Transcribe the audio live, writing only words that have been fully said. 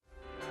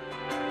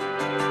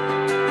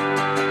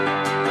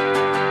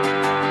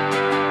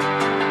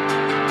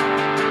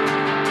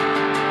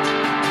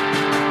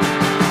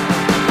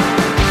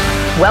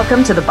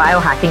Welcome to the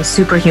Biohacking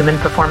Superhuman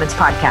Performance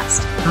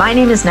Podcast. My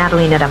name is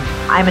Natalie Nidham.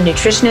 I'm a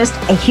nutritionist,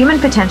 a human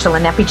potential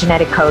and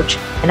epigenetic coach,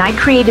 and I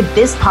created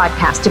this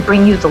podcast to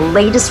bring you the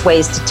latest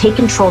ways to take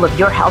control of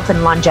your health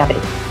and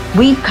longevity.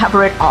 We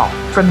cover it all,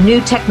 from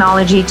new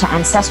technology to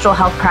ancestral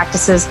health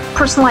practices,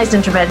 personalized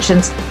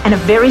interventions, and a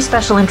very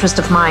special interest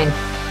of mine,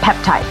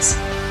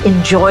 peptides.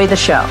 Enjoy the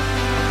show.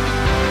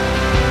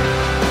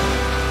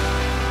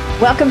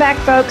 Welcome back,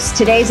 folks.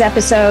 Today's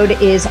episode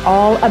is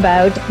all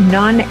about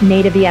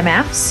non-native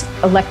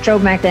EMFs,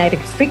 electromagnetic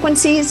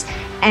frequencies,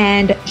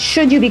 and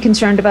should you be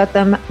concerned about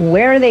them?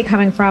 Where are they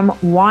coming from?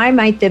 Why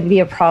might there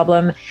be a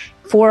problem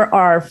for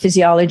our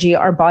physiology,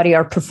 our body,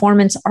 our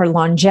performance, our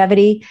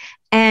longevity?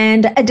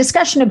 And a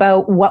discussion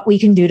about what we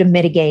can do to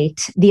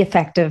mitigate the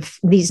effect of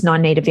these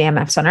non-native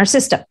EMFs on our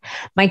system.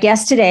 My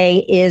guest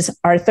today is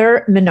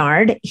Arthur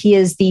Menard. He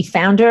is the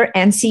founder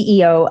and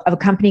CEO of a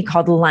company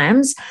called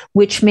LAMS,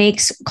 which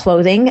makes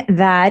clothing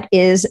that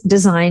is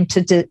designed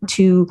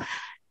to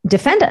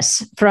defend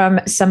us from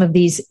some of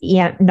these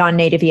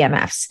non-native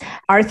EMFs.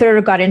 Arthur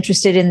got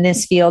interested in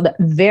this field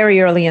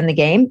very early in the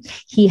game.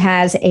 He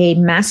has a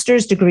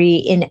master's degree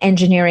in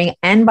engineering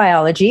and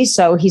biology,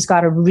 so he's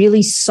got a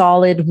really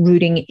solid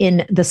rooting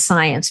in the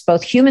science,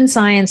 both human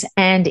science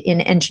and in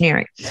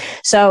engineering.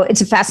 So it's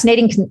a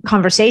fascinating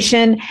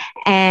conversation.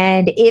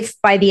 And if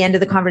by the end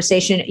of the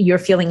conversation, you're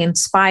feeling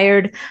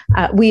inspired,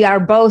 we are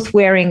both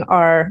wearing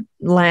our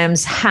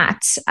LAMS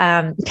hats,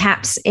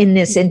 caps in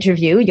this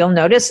interview. You'll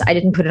notice I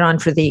didn't put it on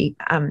for the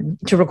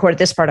to record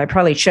this part. I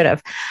probably should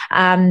have.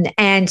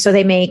 And so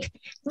they make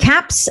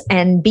caps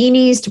and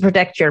beanies to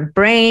protect your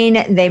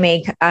brain. They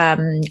make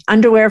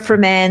underwear for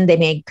men. They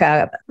make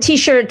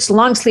t-shirts,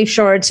 long sleeve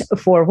shorts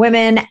for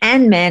women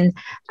and men.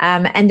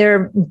 And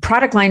their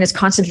product line is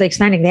constantly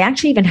expanding. They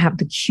actually even have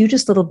the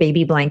cutest little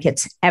baby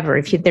blankets ever,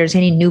 if there's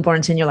any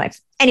newborns in your life.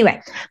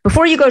 Anyway,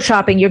 before you go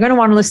shopping, you're going to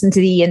want to listen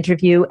to the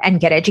interview and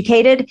get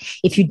educated.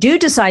 If you do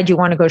decide you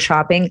want to go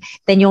shopping,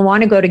 then you'll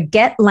want to go to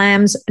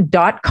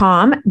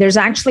getlams.com. There's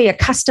actually a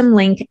custom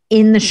link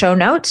in the show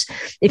notes.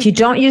 If you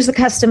don't use the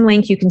custom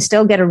link, you can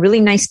still get a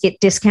really nice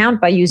discount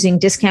by using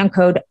discount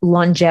code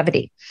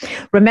longevity.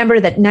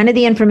 Remember that none of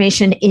the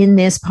information in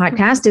this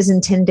podcast is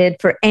intended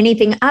for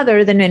anything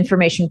other than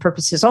information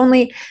purposes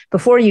only.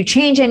 Before you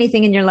change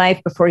anything in your life,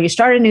 before you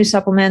start a new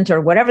supplement or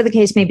whatever the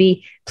case may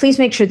be, please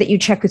make sure that you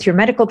check with your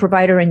medical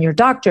provider and your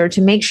doctor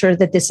to make sure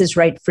that this is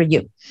right for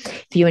you.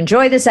 If you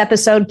enjoy this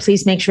episode,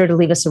 please make sure to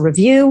leave us a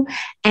review.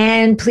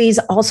 And please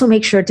also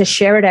make sure to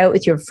share it out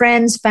with your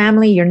friends,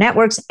 family, your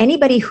networks,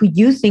 anybody who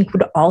you think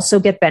would also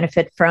get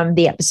benefit from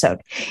the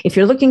episode. If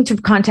you're looking to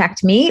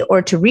contact me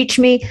or to reach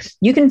me,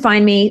 you can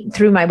find me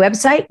through my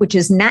website, which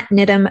is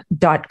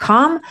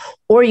natnidham.com,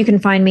 or you can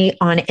find me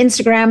on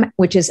Instagram,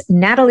 which is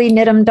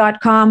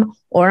natalienidham.com,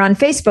 or on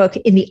Facebook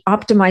in the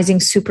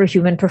Optimizing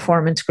Superhuman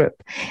Performance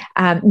group.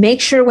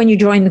 Make sure when you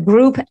join the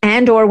group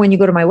and or when you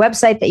go to my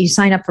website that you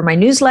sign up for my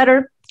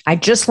newsletter. I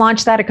just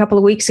launched that a couple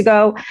of weeks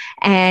ago,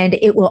 and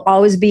it will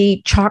always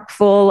be chock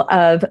full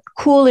of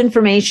cool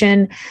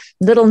information,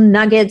 little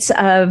nuggets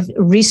of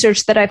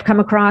research that I've come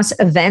across,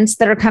 events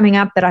that are coming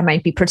up that I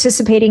might be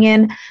participating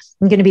in.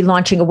 I'm going to be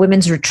launching a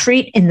women's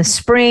retreat in the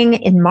spring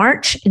in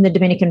March in the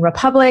Dominican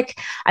Republic.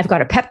 I've got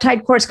a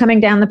peptide course coming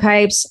down the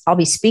pipes. I'll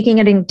be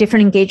speaking at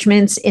different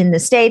engagements in the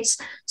States.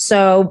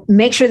 So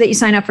make sure that you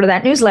sign up for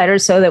that newsletter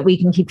so that we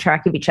can keep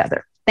track of each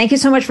other. Thank you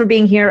so much for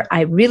being here.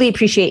 I really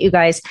appreciate you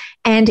guys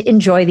and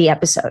enjoy the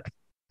episode.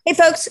 Hey,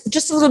 folks,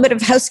 just a little bit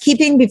of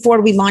housekeeping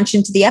before we launch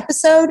into the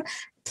episode.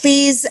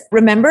 Please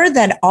remember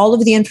that all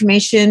of the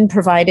information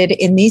provided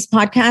in these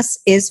podcasts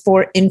is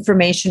for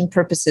information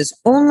purposes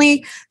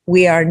only.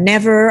 We are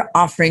never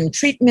offering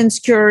treatments,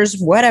 cures,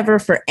 whatever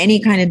for any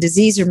kind of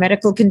disease or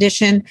medical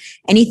condition.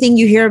 Anything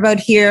you hear about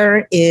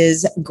here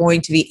is going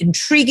to be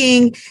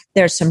intriguing.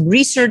 There's some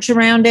research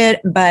around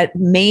it, but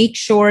make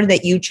sure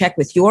that you check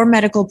with your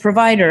medical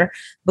provider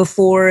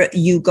before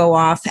you go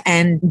off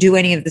and do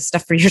any of this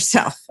stuff for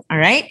yourself. All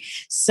right.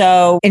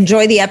 So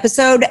enjoy the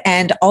episode.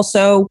 And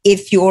also,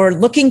 if you're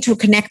looking to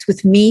connect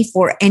with me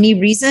for any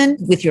reason,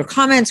 with your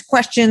comments,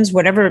 questions,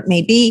 whatever it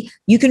may be,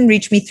 you can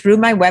reach me through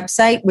my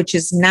website, which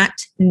is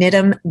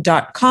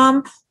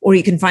natnidham.com, or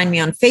you can find me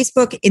on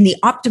Facebook in the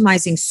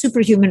Optimizing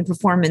Superhuman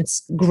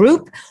Performance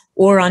group,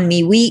 or on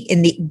MeWe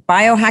in the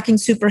Biohacking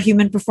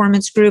Superhuman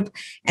Performance group.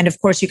 And of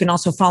course, you can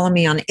also follow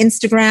me on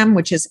Instagram,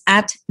 which is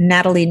at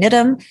Natalie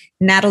Nidham.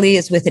 Natalie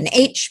is with an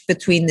H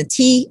between the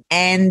T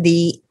and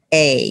the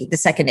A, the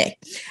second A.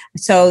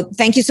 So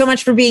thank you so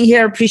much for being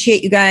here.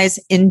 Appreciate you guys.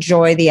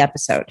 Enjoy the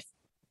episode.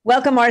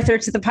 Welcome, Arthur,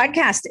 to the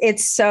podcast.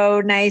 It's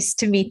so nice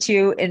to meet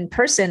you in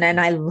person, and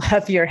I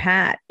love your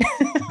hat.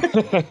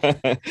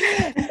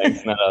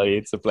 Thanks, Natalie.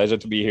 It's a pleasure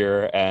to be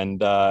here and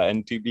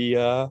to be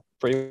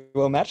pretty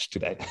well matched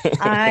today.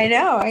 I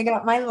know. I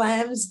got my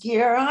LAMS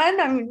gear on.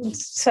 I'm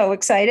so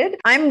excited.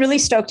 I'm really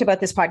stoked about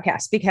this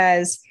podcast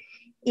because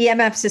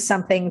EMFs is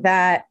something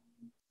that,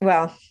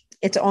 well,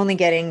 it's only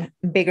getting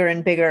bigger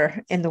and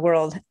bigger in the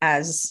world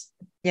as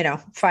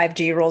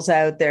 5G rolls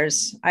out,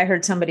 I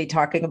heard somebody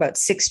talking about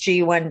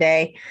 6G one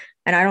day,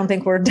 and I don't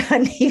think we're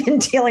done even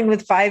dealing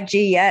with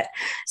 5G yet.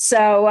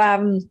 So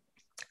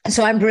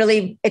I'm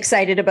really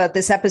excited about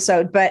this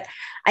episode. But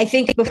I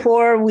think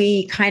before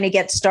we kind of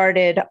get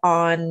started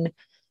on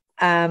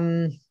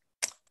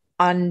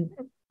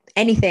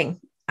anything,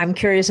 I'm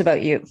curious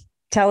about you.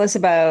 Tell us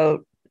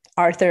about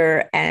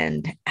Arthur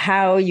and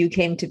how you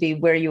came to be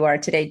where you are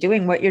today,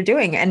 doing what you're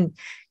doing. And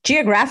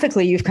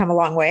geographically, you've come a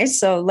long way.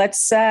 So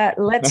let's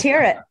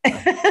hear it.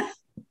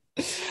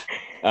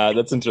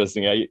 That's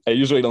interesting. I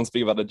usually don't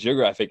speak about the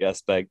geographic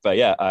aspect, but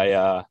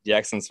yeah, the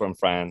accent's from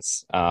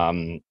France.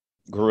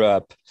 Grew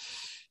up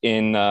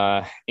in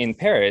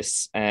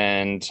Paris,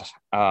 and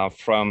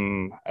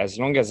from as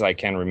long as I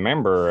can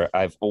remember,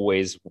 I've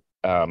always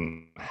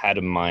had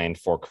a mind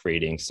for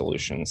creating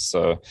solutions.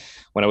 So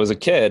when I was a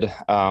kid,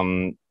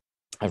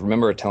 I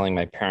remember telling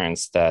my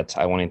parents that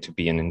I wanted to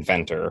be an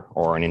inventor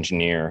or an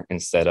engineer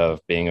instead of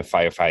being a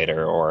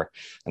firefighter or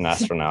an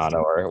astronaut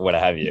or what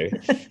have you.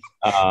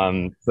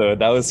 So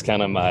that was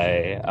kind of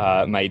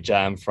my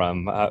jam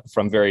from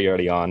very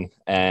early on.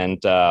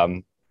 And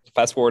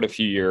fast forward a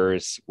few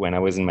years, when I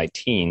was in my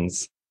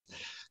teens,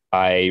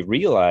 I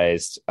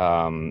realized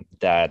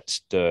that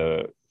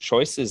the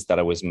choices that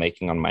I was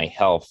making on my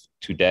health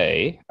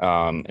today,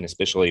 and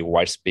especially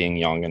whilst being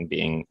young and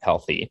being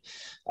healthy,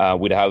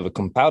 would have a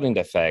compounding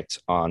effect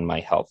on my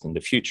health in the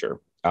future.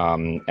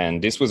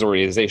 And this was a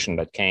realization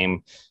that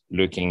came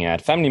looking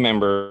at family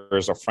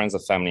members or friends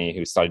of family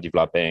who started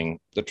developing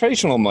the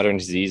traditional modern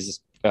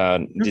diseases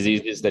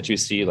that you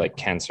see, like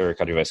cancer,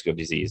 cardiovascular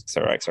disease, et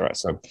cetera, et cetera.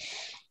 So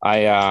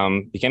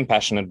I became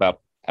passionate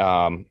about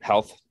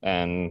health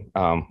and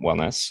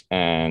wellness,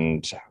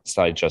 and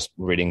started just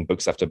reading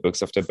books after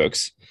books after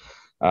books.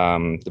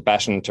 The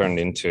passion turned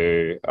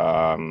into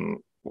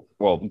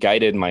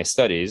guided my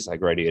studies. I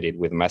graduated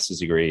with a master's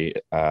degree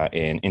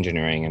in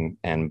engineering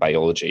and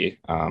biology,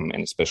 and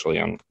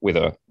especially with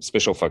a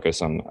special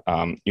focus on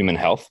human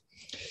health.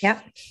 Yeah.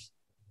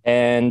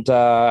 And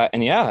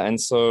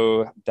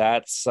so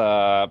that's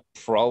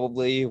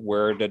probably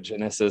where the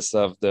genesis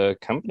of the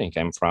company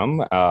came from,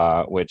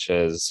 which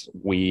is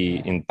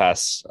in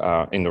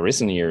the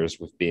recent years,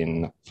 we've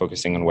been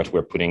focusing on what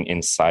we're putting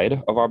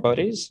inside of our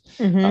bodies.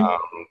 Mm-hmm.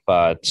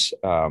 But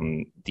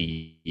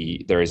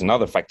there is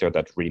another factor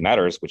that really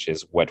matters, which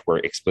is what we're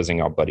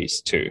exposing our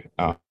bodies to.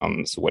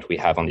 So what we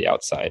have on the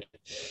outside,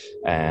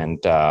 and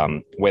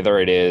whether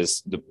it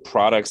is the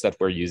products that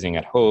we're using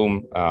at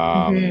home,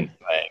 like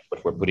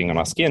what we're putting on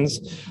our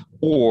skins,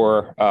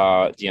 or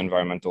the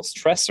environmental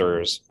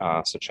stressors,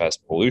 such as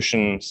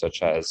pollution,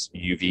 such as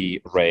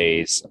UV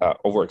rays,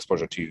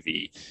 overexposure to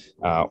UV,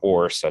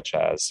 or such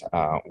as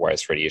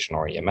wireless radiation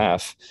or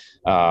EMF.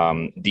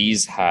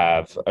 These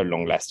have a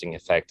long-lasting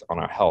effect on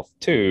our health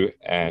too.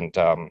 And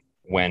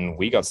when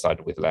we got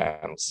started with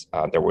LAMS,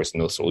 there was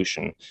no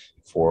solution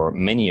for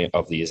many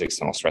of these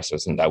external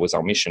stresses, and that was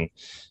our mission,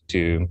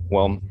 to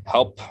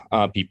help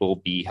people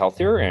be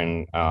healthier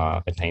and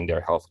attain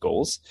their health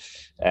goals.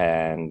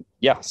 And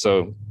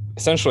so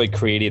essentially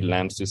created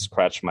LAMS to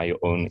scratch my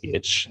own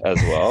itch as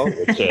well,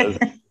 which is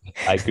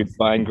I could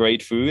find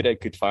great food, I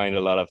could find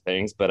a lot of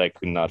things, but I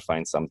could not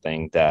find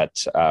something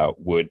that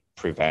would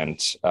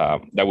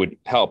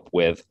help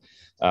with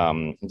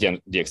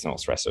the external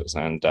stressors.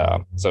 And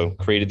so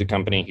created the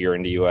company here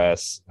in the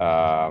US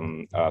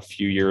a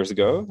few years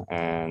ago.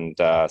 And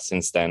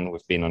since then,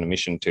 we've been on a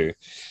mission to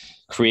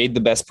create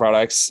the best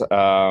products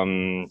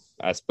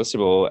as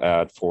possible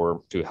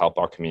to help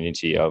our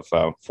community of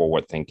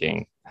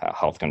forward-thinking,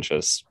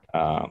 health-conscious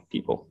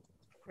people.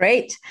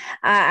 Great.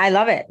 I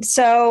love it.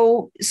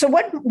 So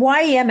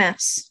why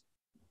EMFs?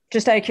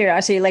 Just out of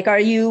curiosity, like, are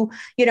you,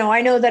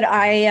 I know that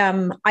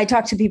I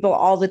talk to people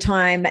all the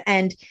time,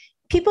 and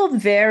people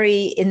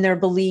vary in their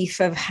belief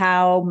of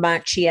how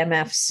much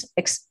EMFs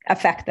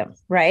affect them,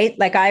 right?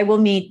 Like, I will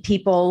meet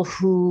people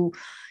who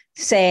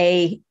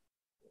say,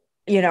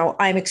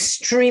 I'm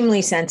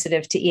extremely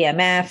sensitive to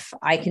EMF.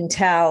 I can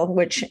tell,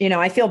 which,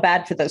 I feel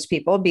bad for those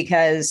people,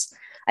 because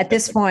at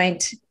this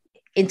point,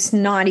 it's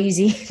not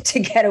easy to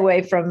get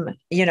away from,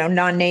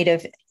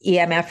 non-native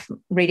EMF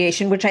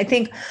radiation, which I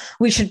think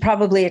we should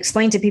probably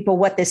explain to people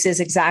what this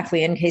is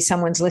exactly, in case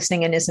someone's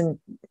listening and isn't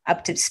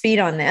up to speed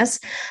on this.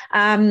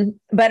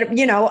 But,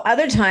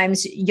 other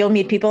times you'll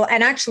meet people,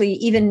 and actually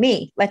even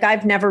me, like,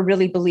 I've never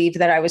really believed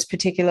that I was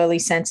particularly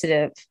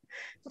sensitive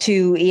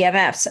to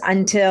EMFs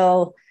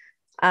until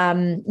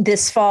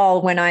this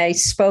fall, when I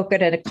spoke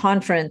at a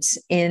conference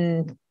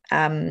in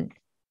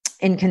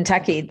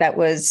Kentucky that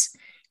was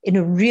in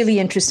a really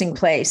interesting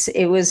place.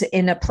 It was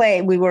in a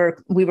place, we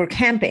were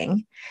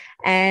camping,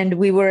 and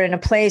we were in a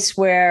place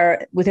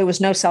where there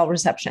was no cell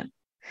reception.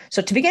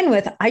 So to begin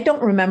with, I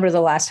don't remember the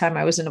last time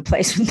I was in a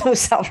place with no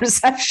cell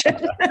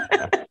reception.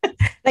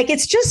 Like,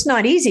 it's just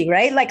not easy,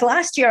 right? Like,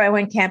 last year I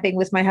went camping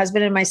with my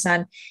husband and my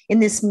son in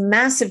this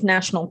massive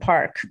national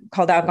park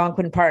called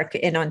Algonquin Park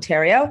in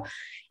Ontario.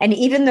 And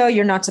even though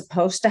you're not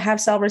supposed to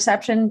have cell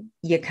reception,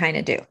 you kind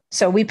of do.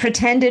 So we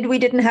pretended we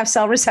didn't have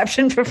cell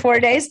reception for 4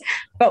 days,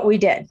 but we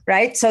did,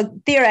 right? So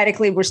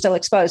theoretically, we're still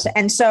exposed.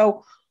 And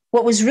so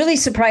what was really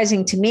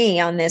surprising to me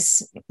on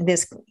this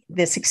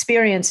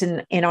experience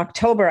in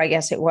October, I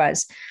guess it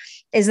was,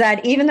 is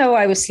that even though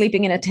I was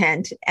sleeping in a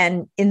tent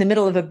and in the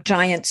middle of a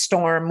giant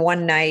storm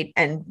one night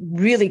and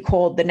really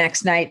cold the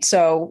next night,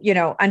 so,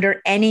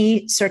 under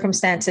any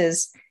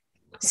circumstances,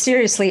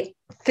 seriously,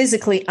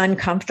 physically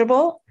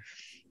uncomfortable,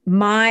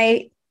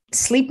 my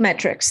sleep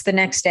metrics the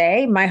next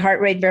day, my heart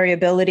rate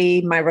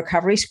variability, my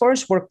recovery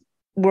scores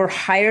were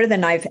higher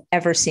than I've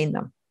ever seen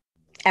them,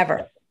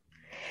 ever.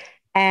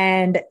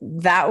 And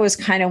that was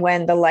kind of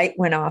when the light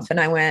went off and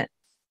I went,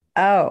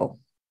 oh,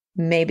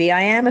 maybe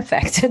I am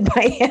affected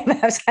by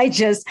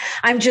EMFs.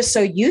 I'm just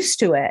so used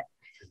to it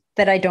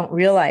that I don't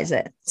realize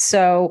it.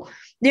 So,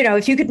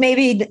 if you could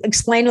maybe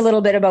explain a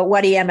little bit about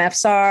what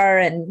EMFs are,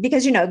 and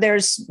because,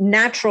 there's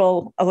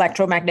natural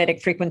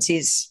electromagnetic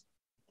frequencies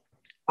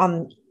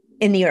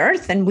in the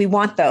earth, and we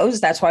want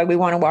those. That's why we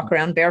want to walk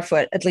around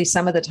barefoot at least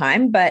some of the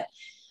time, but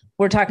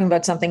we're talking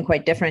about something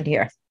quite different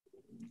here.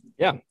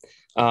 Yeah.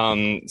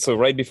 So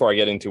right before I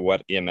get into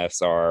what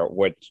EMFs are,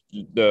 what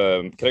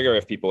the category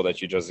of people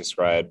that you just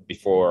described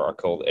before are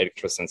called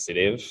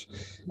electrosensitive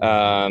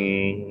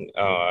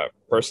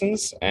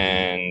persons.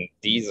 And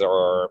these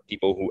are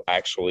people who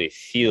actually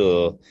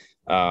feel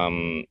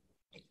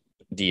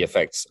the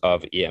effects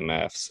of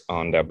EMFs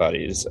on their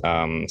bodies.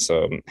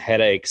 So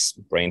headaches,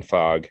 brain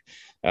fog,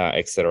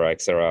 et cetera,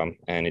 et cetera.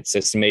 And it's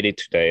estimated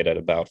today that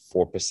about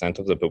 4%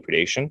 of the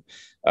population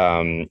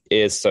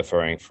is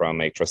suffering from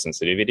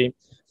electrosensitivity,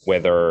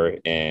 whether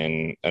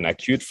in an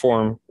acute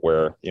form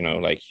where,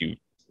 you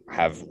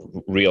have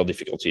real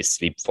difficulty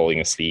falling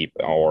asleep,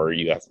 or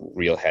you have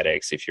real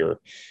headaches if you're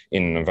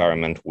in an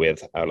environment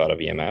with a lot of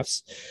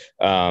EMFs.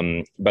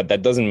 But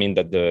that doesn't mean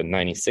that the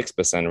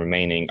 96%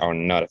 remaining are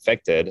not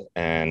affected.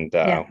 And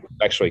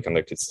we've actually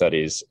conducted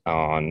studies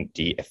on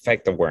the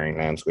effect of wearing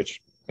lamps,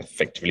 which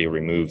effectively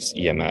removes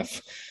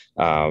EMF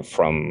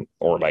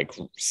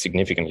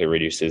significantly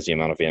reduces the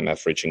amount of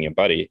EMF reaching your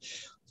body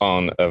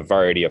on a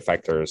variety of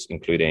factors,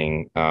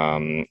 including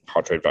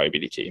heart rate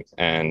variability.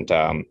 And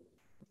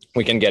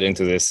we can get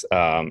into this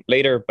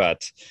later,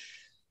 but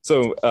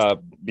so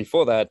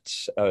before that,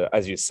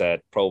 as you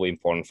said, probably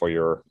important for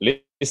your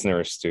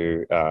listeners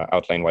to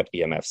outline what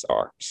EMFs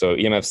are. So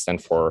EMFs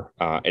stand for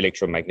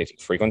electromagnetic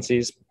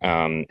frequencies,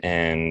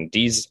 and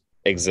these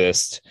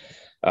exist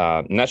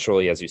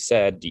naturally. As you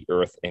said, the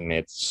Earth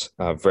emits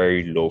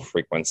very low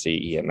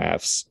frequency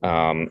EMFs.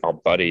 Our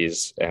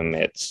bodies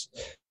emit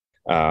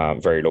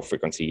very low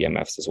frequency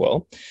EMFs as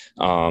well.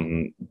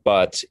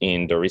 But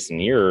in the recent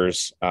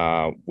years,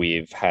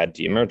 we've had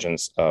the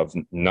emergence of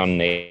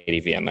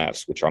non-native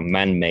EMFs, which are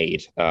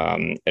man-made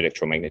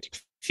electromagnetic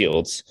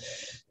fields.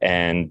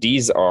 And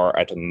these are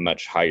at a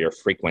much higher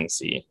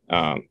frequency,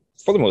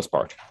 for the most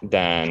part,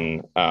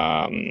 than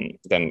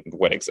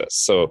what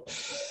exists. So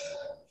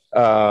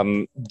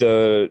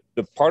the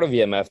part of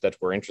EMF that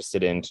we're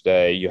interested in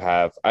today, you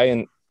have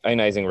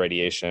ionizing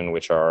radiation,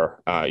 which are,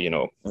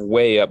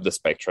 way up the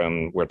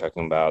spectrum. We're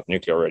talking about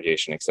nuclear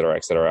radiation, et cetera,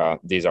 et cetera.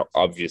 These are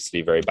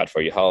obviously very bad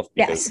for your health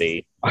because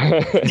they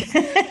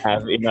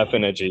have enough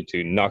energy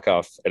to knock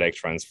off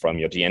electrons from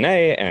your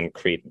DNA and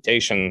create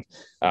mutation,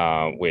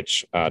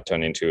 which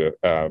turn into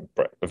a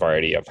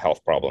variety of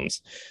health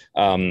problems.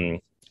 In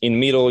the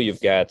middle,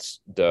 you've got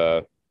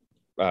the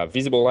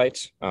visible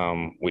light,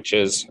 which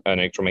is an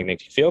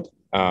electromagnetic field.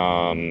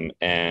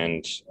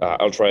 And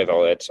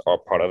ultraviolet are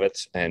part of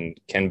it and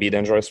can be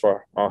dangerous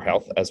for our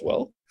health as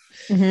well.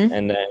 Mm-hmm.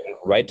 And then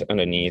right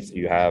underneath,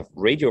 you have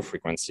radio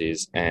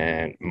frequencies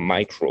and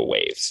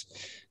microwaves.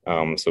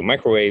 So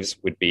microwaves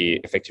would be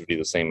effectively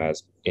the same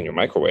as in your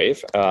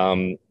microwave,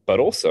 but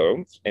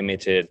also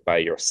emitted by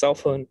your cell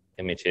phone,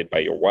 emitted by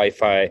your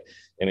Wi-Fi,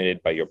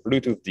 emitted by your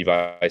Bluetooth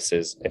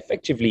devices,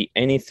 effectively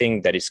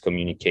anything that is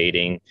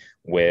communicating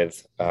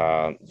with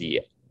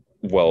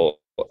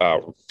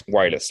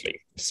wirelessly.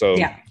 So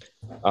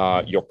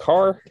your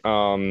car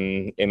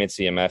emits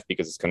EMF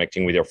because it's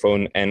connecting with your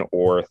phone and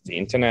or the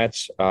internet.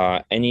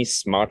 Any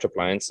smart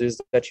appliances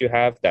that you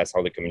have, that's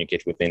how they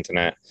communicate with the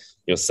internet.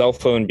 Your cell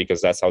phone,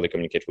 because that's how they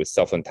communicate with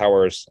cell phone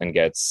towers and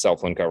get cell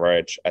phone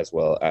coverage as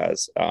well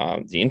as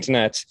the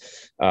internet.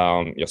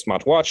 Your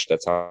smartwatch,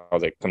 that's how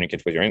they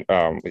communicate with your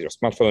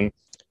smartphone.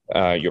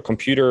 Your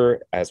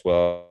computer as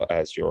well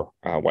as your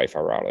Wi-Fi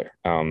router,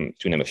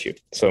 to name a few.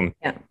 So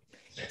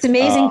it's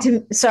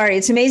amazing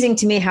it's amazing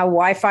to me how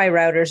Wi-Fi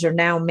routers are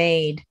now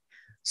made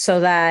so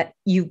that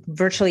you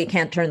virtually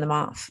can't turn them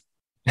off.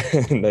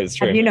 That is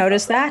true. Have you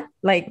noticed that?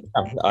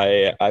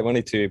 I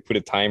wanted to put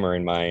a timer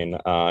in mine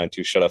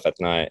to shut off at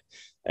night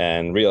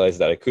and realized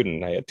that I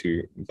couldn't. I had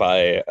to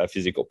buy a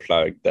physical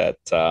plug that,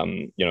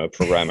 a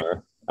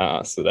programmer,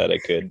 so that I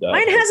could.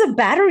 Mine has a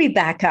battery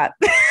backup.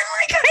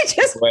 I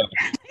just,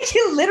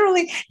 you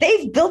literally,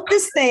 they've built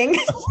this thing.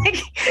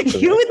 Like,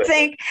 you would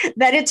think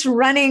that it's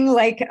running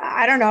like,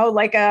 I don't know,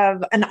 like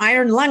an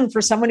iron lung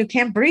for someone who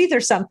can't breathe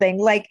or something.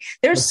 Like,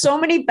 there's so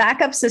many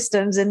backup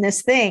systems in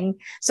this thing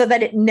so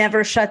that it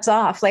never shuts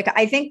off. Like,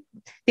 I think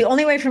the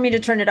only way for me to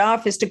turn it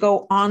off is to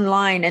go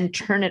online and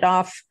turn it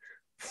off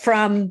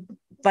from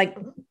like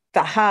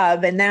the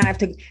hub. And then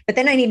but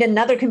then I need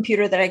another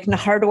computer that I can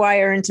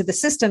hardwire into the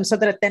system so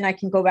that then I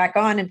can go back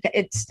on. And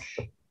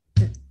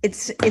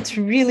it's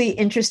really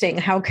interesting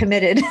how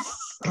committed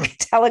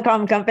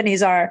telecom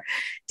companies are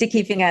to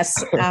keeping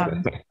us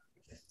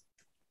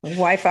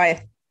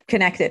Wi-Fi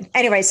connected.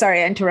 Anyway,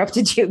 sorry, I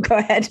interrupted you. Go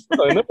ahead.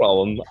 Oh, no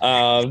problem.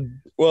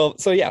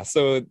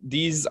 So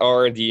these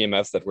are the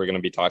EMFs that we're going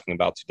to be talking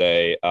about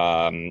today.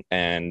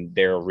 And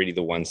they're really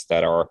the ones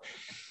that are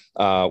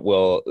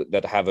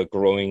that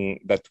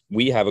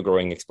we have a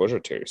growing exposure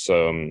to.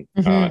 So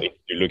if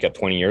you look at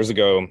 20 years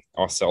ago,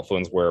 our cell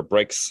phones were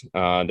bricks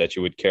that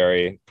you would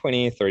carry.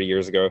 20, 30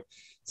 years ago,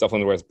 cell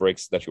phones were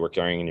bricks that you were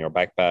carrying in your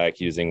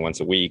backpack using once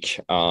a week.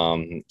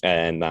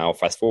 And now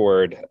fast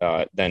forward,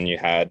 then you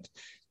had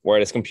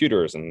wireless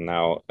computers and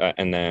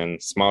then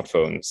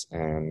smartphones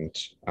and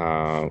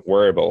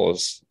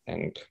wearables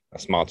and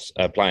smart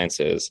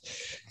appliances,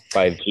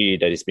 5G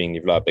that is being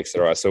developed,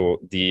 etc. So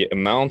the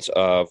amount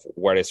of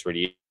wireless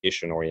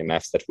radiation or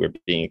EMFs that we're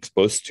being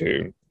exposed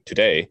to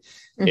today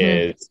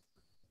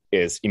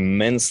is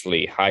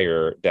immensely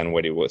higher than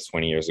what it was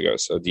 20 years ago.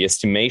 So the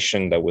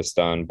estimation that was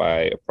done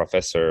by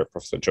Professor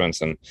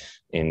Johansson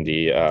in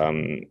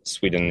the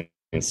Sweden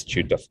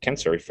Institute of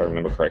Cancer, if I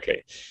remember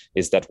correctly,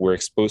 is that we're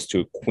exposed to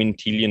a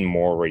quintillion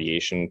more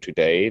radiation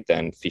today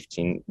than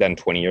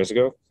 20 years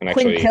ago. And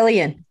actually,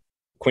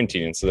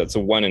 quintillion. So that's a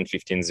 1 in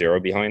 15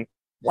 zero behind.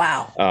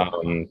 Wow.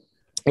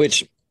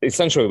 Which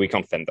essentially we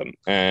can't fathom.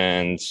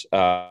 And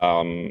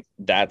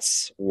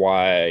that's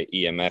why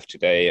EMF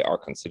today are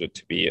considered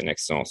to be an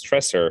external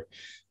stressor,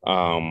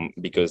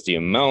 because the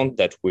amount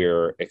that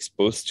we're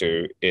exposed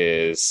to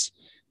is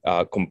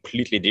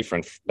completely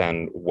different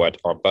than what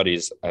our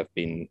bodies have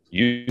been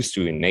used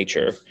to in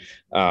nature.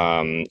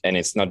 And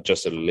it's not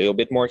just a little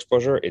bit more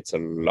exposure, it's a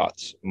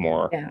lot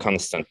more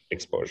constant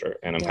exposure.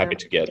 And I'm happy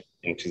to get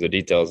into the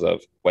details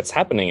of what's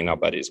happening in our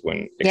bodies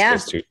when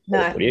exposed to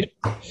radiation.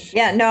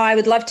 Yeah, no, I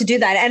would love to do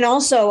that. And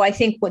also, I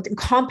think what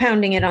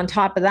compounding it on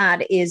top of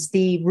that is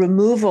the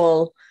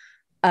removal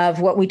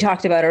of what we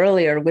talked about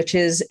earlier, which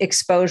is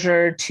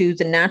exposure to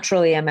the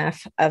natural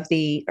EMF of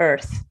the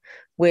earth,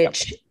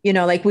 which,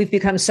 like we've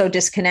become so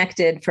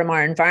disconnected from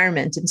our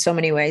environment in so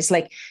many ways.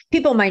 Like,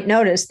 people might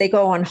notice they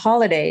go on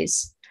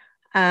holidays.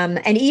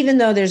 And even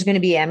though there's going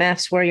to be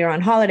EMFs where you're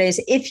on holidays,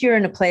 if you're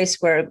in a place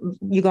where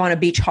you go on a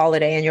beach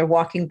holiday and you're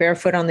walking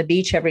barefoot on the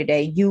beach every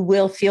day, you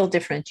will feel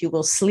different. You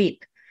will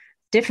sleep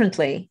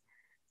differently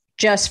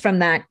just from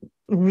that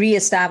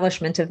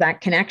reestablishment of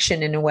that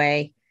connection in a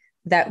way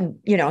that,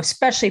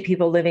 especially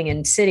people living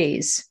in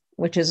cities,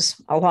 which is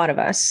a lot of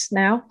us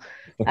now.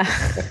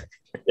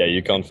 Yeah,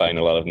 you can't find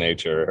a lot of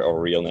nature or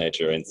real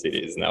nature in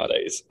cities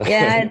nowadays.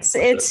 Yeah,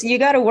 it's you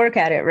got to work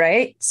at it,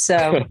 right?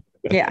 So,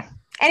 yeah.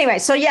 Anyway,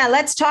 so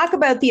let's talk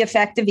about the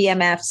effect of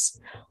EMFs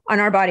on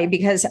our body,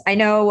 because I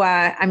know,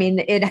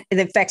 it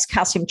affects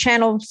calcium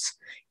channels,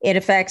 it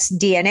affects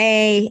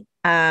DNA,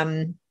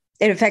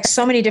 it affects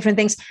so many different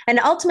things. And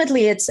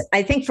ultimately,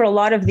 I think for a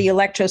lot of the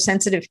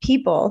electrosensitive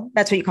people,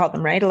 that's what you call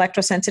them, right?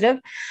 Electrosensitive.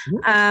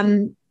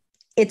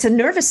 It's a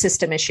nervous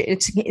system issue.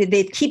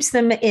 It keeps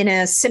them in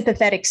a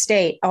sympathetic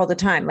state all the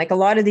time. Like, a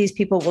lot of these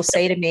people will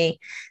say to me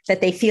that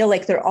they feel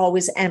like they're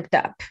always amped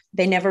up.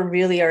 They never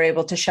really are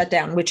able to shut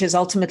down, which is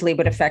ultimately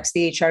what affects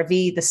the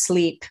HRV, the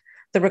sleep,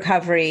 the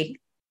recovery,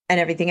 and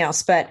everything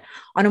else. But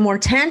on a more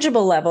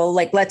tangible level,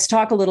 like, let's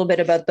talk a little bit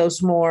about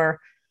those more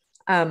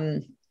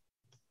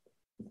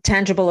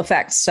tangible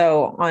effects.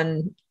 So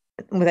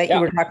that you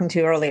were talking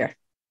to earlier.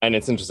 And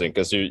it's interesting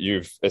because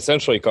you've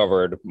essentially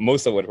covered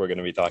most of what we're going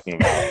to be talking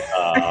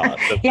about.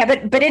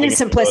 But in a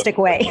simplistic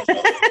way.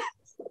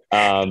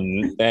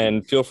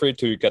 And feel free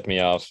to cut me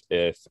off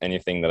if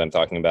anything that I'm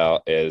talking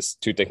about is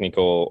too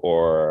technical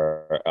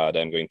or that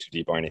I'm going too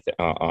deep or anything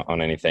on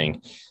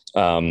anything.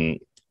 So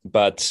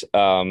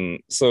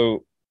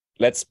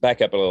let's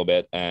back up a little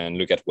bit and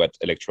look at what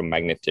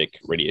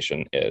electromagnetic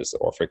radiation is,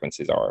 or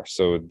frequencies are.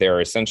 So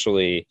they're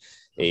essentially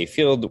a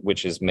field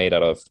which is made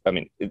out of,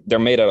 they're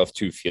made out of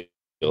two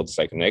fields,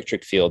 like an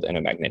electric field and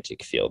a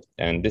magnetic field.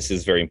 And this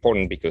is very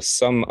important because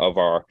some of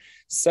our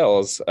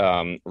cells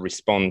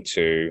respond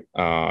to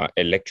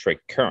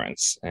electric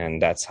currents.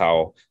 And that's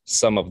how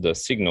some of the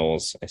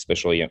signals,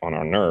 especially on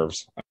our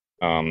nerves,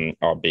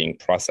 are being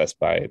processed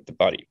by the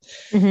body.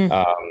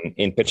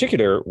 In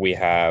particular, we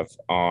have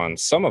on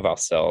some of our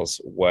cells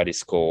what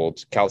is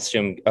called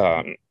calcium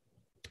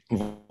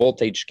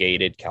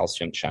voltage-gated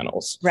calcium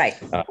channels. Right.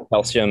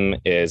 Calcium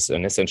is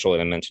an essential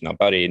element in our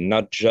body,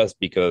 not just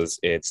because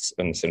it's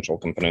an essential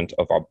component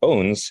of our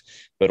bones,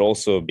 but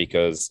also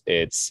because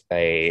it's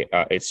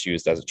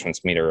used as a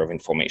transmitter of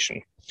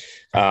information.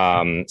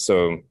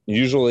 So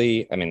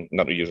usually,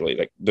 not usually,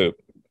 like the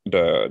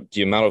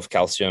the amount of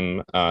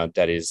calcium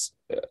that is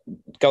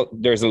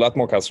there's a lot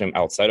more calcium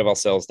outside of our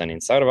cells than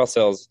inside of our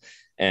cells,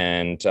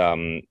 and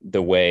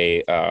the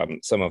way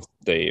some of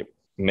the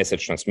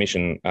message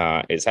transmission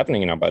is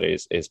happening in our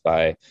bodies is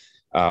by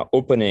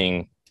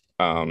opening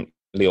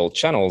little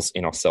channels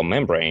in our cell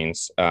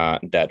membranes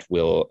that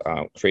will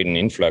create an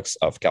influx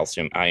of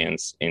calcium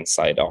ions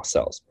inside our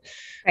cells.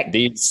 Right.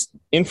 This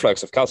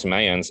influx of calcium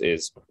ions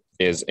is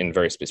in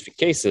very specific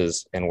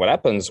cases. And what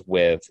happens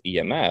with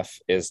EMF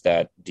is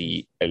that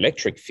the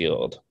electric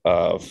field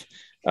of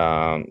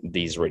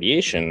these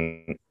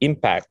radiation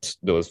impact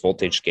those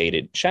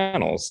voltage-gated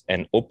channels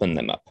and open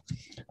them up,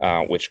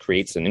 which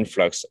creates an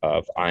influx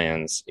of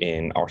ions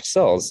in our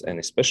cells, and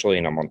especially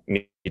in our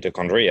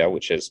mitochondria,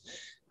 which is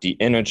the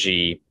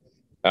energy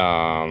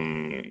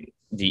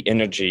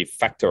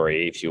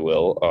factory, if you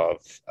will,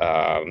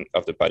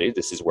 of the body.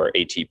 This is where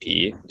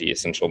ATP, the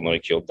essential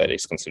molecule that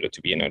is considered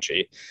to be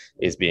energy,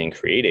 is being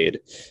created.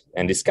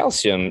 And this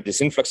calcium,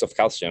 this influx of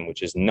calcium,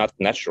 which is not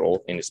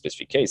natural in this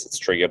specific case, it's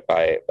triggered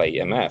by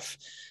EMF,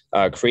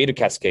 create a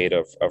cascade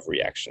of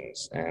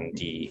reactions. And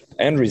the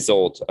end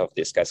result of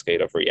this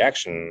cascade of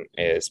reaction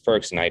is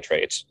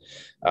peroxynitrate,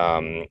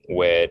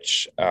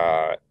 which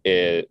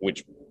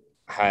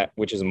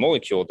is a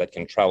molecule that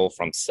can travel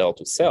from cell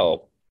to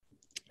cell,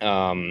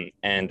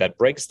 and that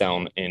breaks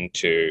down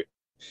into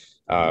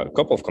a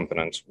couple of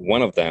components.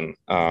 One of them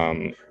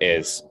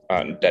is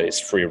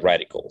free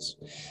radicals.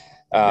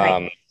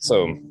 Right.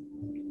 So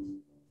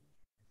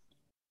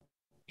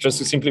just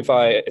to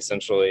simplify,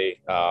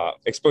 essentially,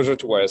 exposure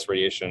to wireless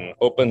radiation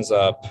opens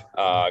up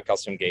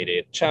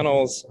calcium-gated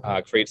channels,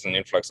 creates an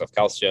influx of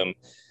calcium.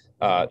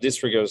 This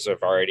triggers a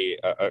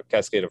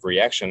cascade of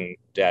reaction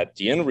that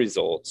the end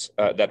results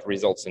that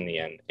results in the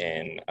end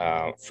in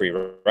free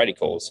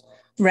radicals.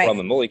 Right. From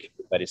a molecule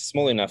that is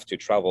small enough to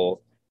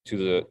travel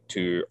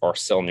to our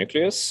cell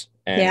nucleus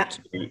and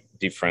to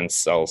different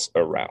cells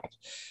around.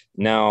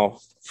 Now,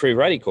 free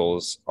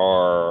radicals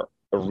are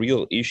a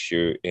real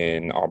issue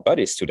in our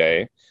bodies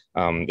today.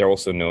 They're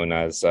also known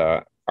as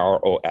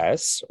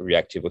ROS,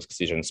 reactive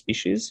oxygen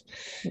species,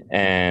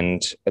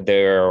 and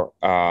they're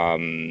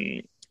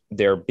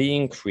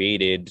being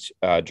created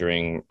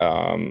during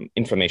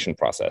inflammation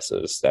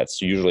processes.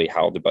 That's usually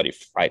how the body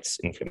fights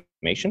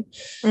inflammation.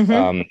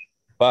 Mm-hmm.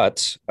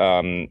 But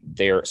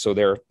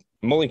they're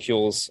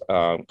molecules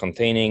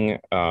containing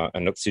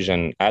an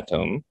oxygen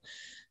atom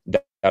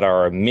that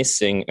are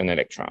missing an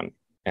electron.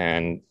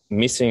 And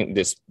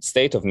this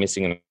state of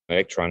missing an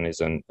electron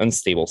is an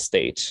unstable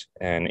state.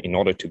 And in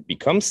order to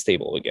become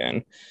stable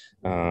again,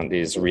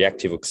 these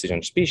reactive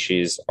oxygen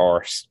species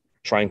are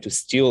trying to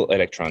steal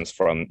electrons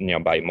from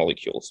nearby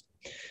molecules.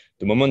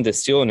 The moment they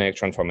steal an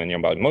electron from a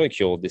nearby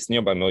molecule, this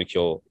nearby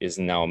molecule is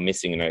now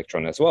missing an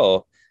electron as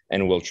well,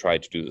 and will try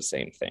to do the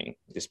same thing.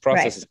 This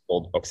process is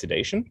called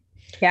oxidation.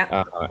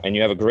 Yeah. And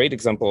you have a great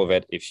example of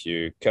it if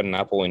you cut an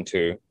apple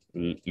into,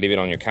 leave it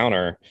on your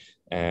counter,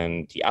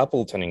 and the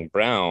apple turning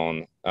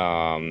brown,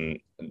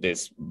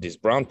 this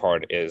brown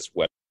part is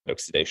what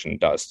oxidation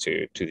does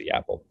to the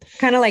apple.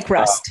 Kind of like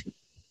rust.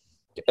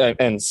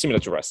 And similar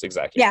to rust,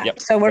 exactly. Yeah. Yep,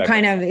 so we're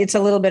it's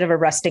a little bit of a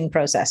rusting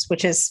process,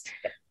 which is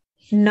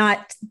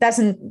I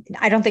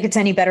don't think it's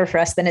any better for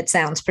us than it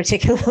sounds,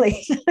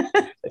 particularly.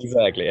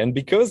 Exactly. And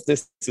because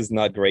this is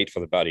not great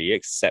for the body,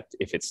 except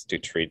if it's to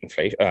treat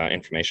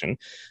inflammation,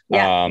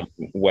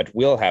 what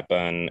will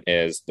happen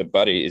is the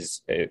body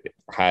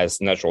has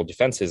natural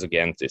defenses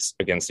against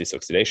this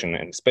oxidation,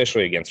 and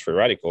especially against free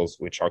radicals,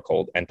 which are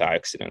called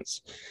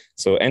antioxidants.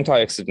 So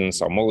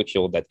antioxidants are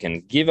molecules that can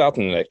give out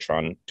an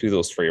electron to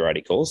those free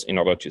radicals in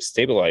order to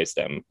stabilize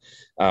them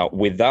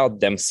without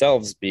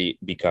themselves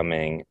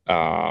becoming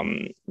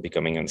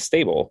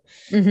unstable.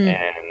 Mm-hmm.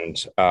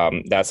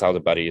 And that's how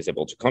the body is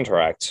able to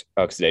counteract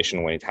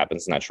oxidation when it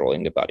happens naturally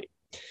in the body.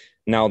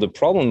 Now, the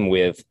problem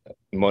with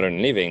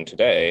modern living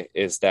today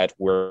is that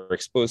we're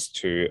exposed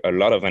to a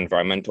lot of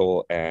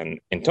environmental and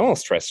internal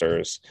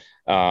stressors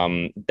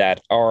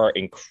that are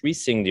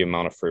increasing the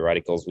amount of free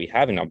radicals we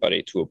have in our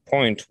body to a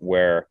point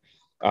where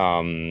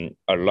a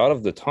lot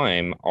of the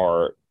time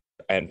our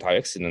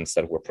antioxidants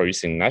that we're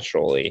producing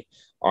naturally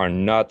are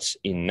not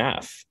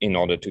enough in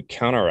order to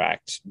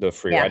counteract the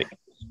free radicals.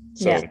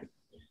 So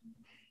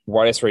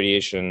wireless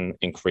radiation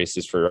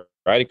increases free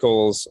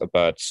radicals,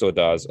 but so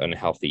does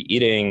unhealthy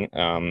eating,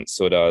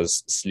 so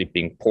does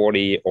sleeping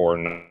poorly or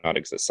not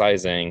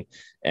exercising,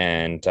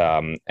 and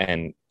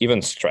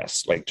even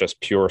stress, like just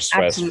pure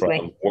stress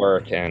from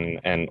work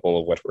and all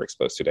of what we're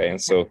exposed to today.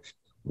 And so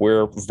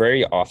we're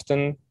very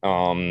often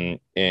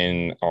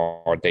in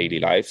our daily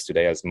lives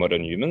today as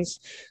modern humans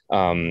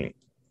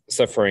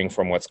suffering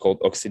from what's called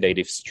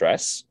oxidative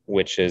stress,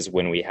 which is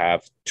when we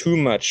have too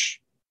many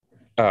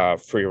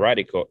free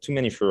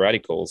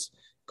radicals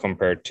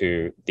compared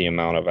to the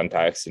amount of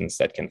antioxidants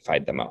that can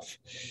fight them off.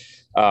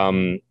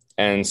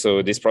 And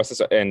so this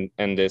process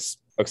and this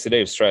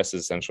oxidative stress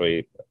is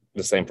essentially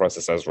the same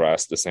process as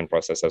rust, the same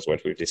process as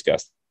what we've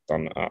discussed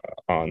on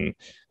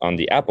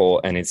the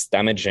apple, and it's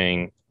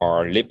damaging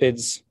our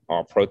lipids,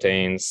 our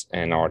proteins,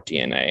 and our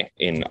DNA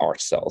in our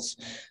cells.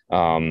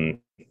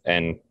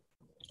 And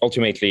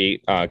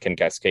ultimately can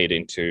cascade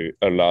into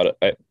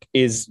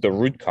is the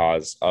root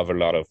cause of a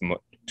lot of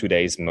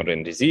today's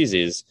modern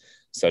diseases,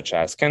 such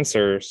as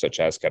cancer, such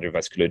as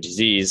cardiovascular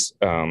disease,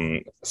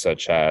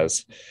 such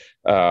as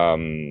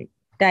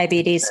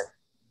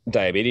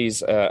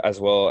diabetes as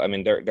well. I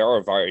mean, there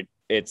are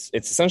it's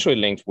essentially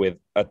linked with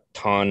a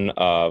ton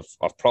of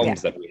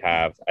problems that we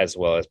have, as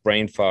well as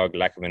brain fog,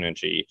 lack of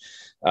energy,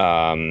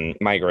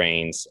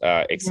 migraines,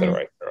 et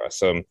cetera, et cetera.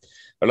 So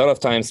a lot of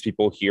times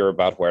people hear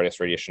about wireless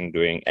radiation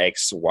doing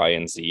X, Y,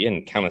 and Z,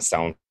 and kind of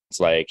sounds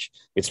like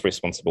it's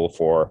responsible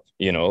for,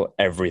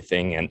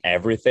 everything and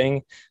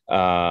everything.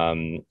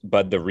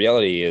 But the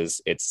reality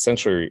is it's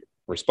essentially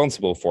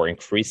responsible for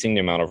increasing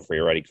the amount of free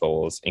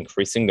radicals,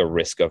 increasing the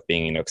risk of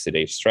being in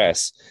oxidative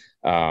stress,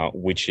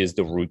 which is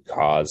the root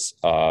cause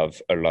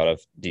of a lot of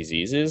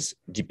diseases,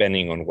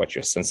 depending on what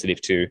you're sensitive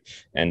to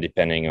and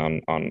depending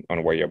on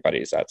where your body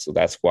is at. So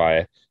that's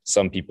why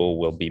some people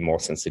will be more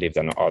sensitive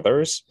than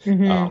others.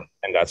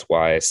 And that's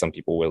why some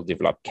people will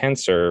develop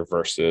cancer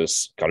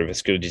versus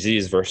cardiovascular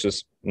disease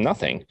versus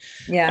nothing.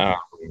 Yeah.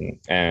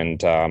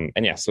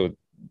 So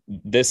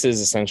this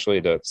is essentially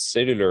the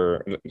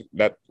cellular,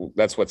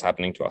 that's what's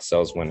happening to our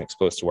cells when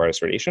exposed to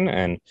wireless radiation.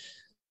 And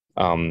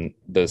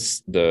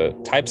the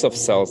types of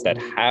cells that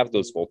have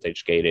those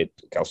voltage gated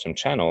calcium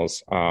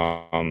channels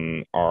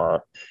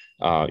are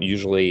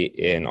usually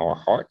in our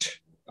heart,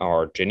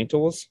 our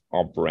genitals,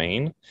 our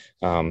brain,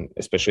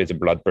 especially the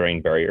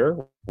blood-brain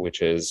barrier,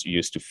 which is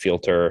used to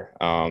filter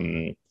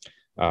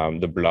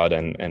the blood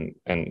and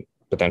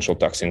potential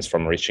toxins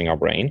from reaching our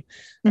brain,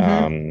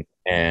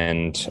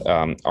 and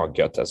our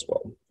gut as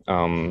well,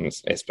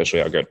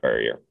 especially our gut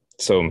barrier.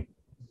 So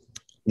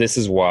this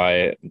is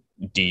why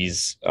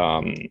these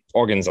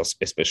organs are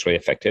especially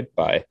affected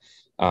by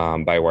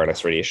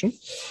wireless radiation.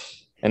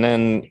 And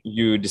then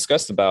you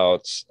discussed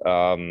about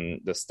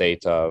the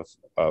state of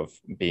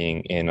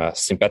being in a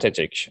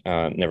sympathetic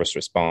nervous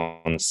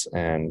response,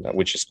 and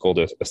which is called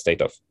a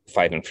state of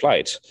fight and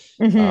flight,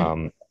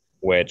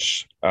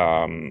 which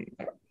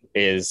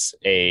is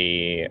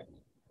a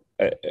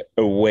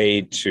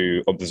way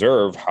to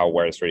observe how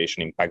wireless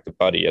radiation impact the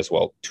body as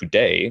well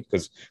today,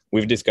 because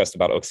we've discussed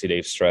about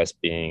oxidative stress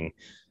being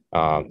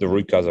the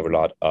root cause of a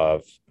lot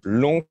of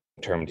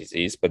long-term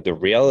disease, but the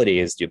reality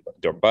is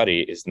your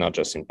body is not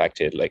just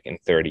impacted like in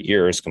 30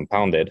 years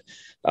compounded,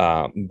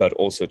 but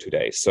also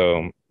today.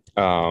 So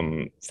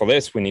for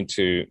this, we need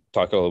to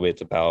talk a little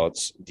bit about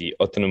the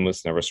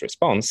autonomous nervous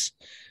response,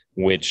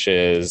 which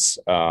is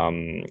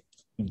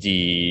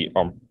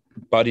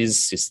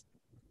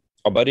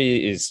our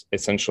body is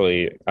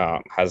essentially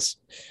has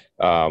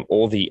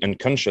all the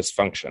unconscious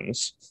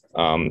functions.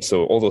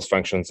 So all those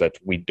functions that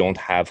we don't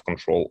have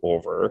control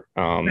over,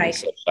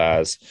 such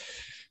as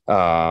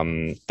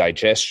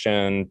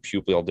digestion,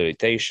 pupil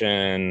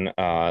dilatation,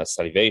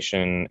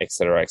 salivation, et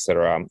cetera,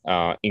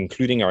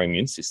 including our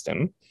immune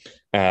system.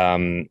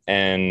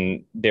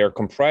 And they're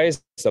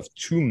comprised of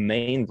two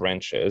main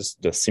branches,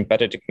 the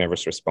sympathetic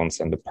nervous response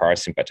and the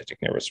parasympathetic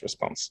nervous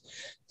response.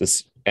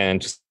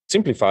 And to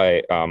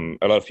simplify, a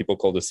lot of people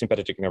call the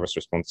sympathetic nervous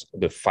response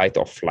the fight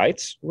or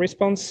flight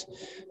response,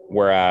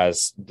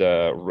 whereas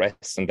the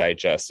rest and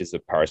digest is the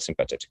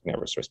parasympathetic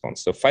nervous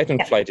response. So fight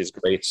and flight is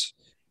great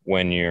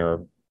when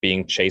you're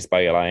being chased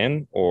by a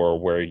lion or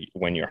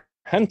when you're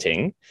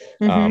hunting.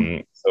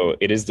 So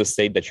it is the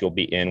state that you'll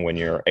be in when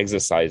you're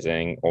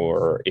exercising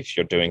or if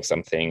you're doing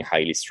something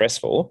highly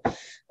stressful.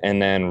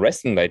 And then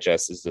rest and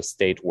digest is the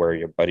state where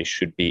your body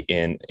should be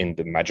in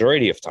the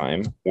majority of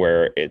time,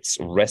 where it's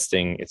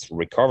resting, it's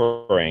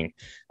recovering,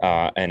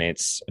 and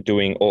it's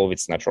doing all of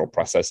its natural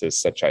processes,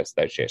 such as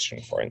digestion,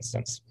 for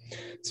instance.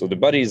 So the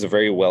body is a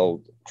very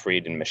well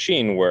created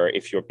machine where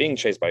if you're being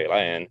chased by a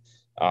lion,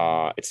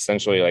 it's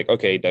essentially like,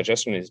 okay,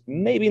 digestion is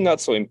maybe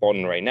not so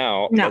important right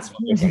now. No. Let's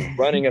focus on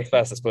running as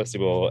fast as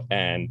possible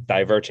and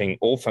diverting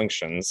all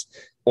functions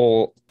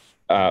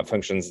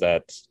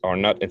that are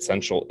not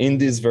essential in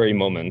this very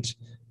moment,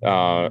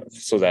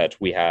 so that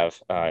we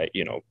have,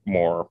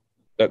 more.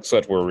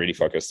 So that we're really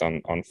focused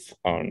on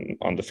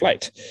the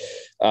flight.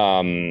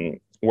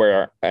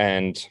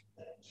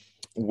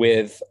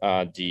 With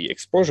the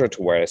exposure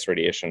to wireless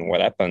radiation,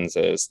 what happens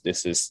is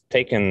this is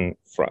taken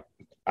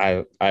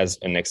as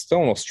an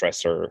external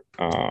stressor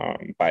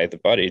by the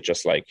body,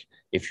 just like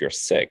if you're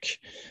sick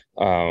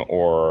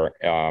or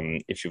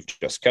if you've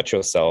just cut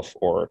yourself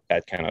or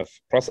that kind of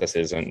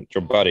processes, and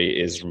your body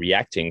is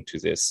reacting to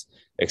this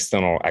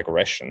external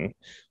aggression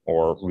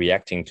or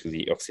reacting to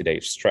the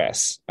oxidative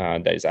stress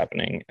that is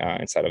happening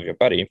inside of your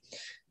body,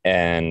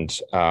 and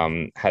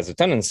has a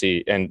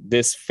tendency, and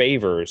this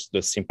favors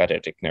the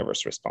sympathetic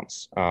nervous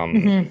response,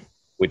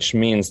 which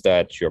means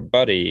that your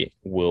body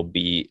will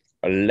be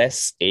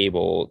less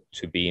able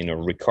to be in a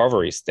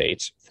recovery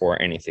state for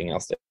anything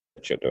else that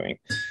you're doing.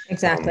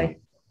 Exactly.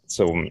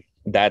 So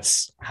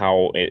that's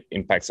how it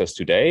impacts us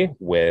today,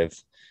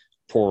 with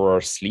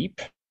poorer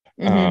sleep,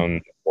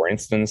 for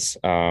instance,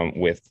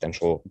 with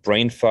potential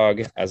brain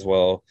fog as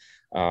well,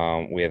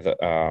 with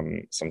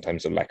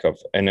sometimes a lack of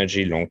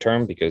energy long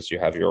term because you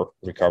have your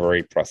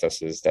recovery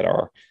processes that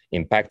are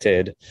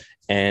impacted,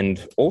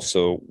 and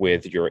also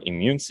with your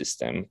immune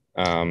system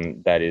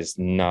that is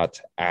not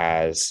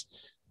as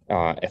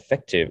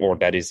effective, or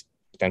that is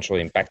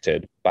potentially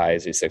impacted by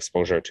this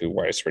exposure to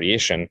wireless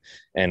radiation,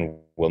 and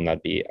will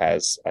not be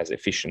as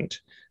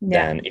efficient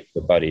than if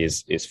the body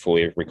is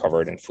fully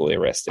recovered and fully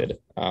rested,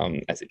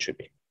 as it should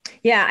be.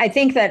 Yeah, I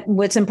think that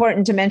what's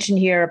important to mention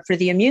here for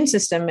the immune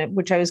system,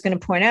 which I was going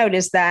to point out,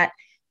 is that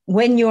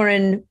when you're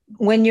in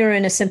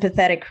a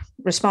sympathetic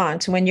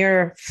response, when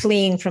you're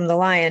fleeing from the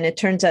lion, it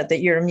turns out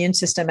that your immune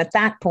system at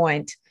that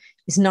point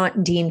is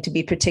not deemed to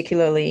be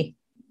particularly,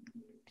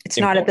 it's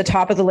not at the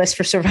top of the list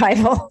for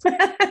survival.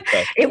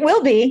 Right. It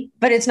will be,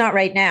 but it's not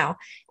right now.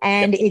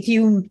 And if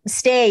you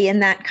stay in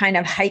that kind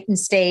of heightened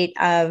state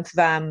of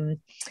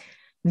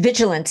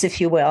vigilance, if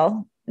you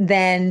will,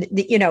 then,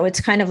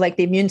 it's kind of like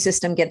the immune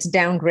system gets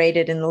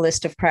downgraded in the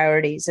list of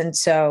priorities. And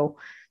so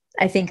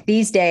I think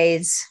these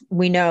days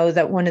we know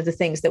that one of the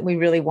things that we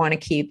really want to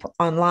keep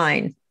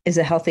online is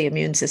a healthy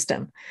immune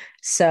system.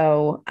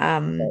 So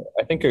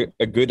I think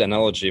a good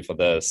analogy for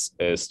this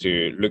is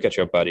to look at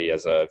your body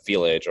as a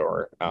village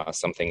or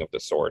something of the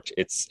sort.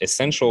 It's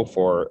essential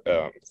for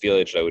a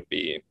village that would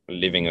be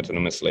living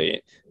autonomously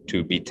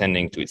to be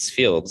tending to its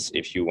fields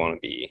if you want to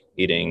be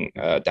eating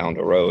down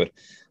the road.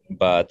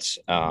 But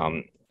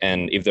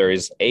and if there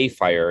is a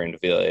fire in the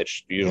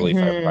village, usually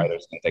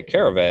firefighters can take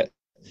care of it.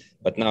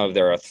 But now if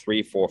there are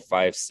 3, 4,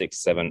 5, 6,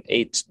 7,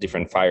 8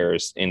 different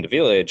fires in the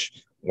village,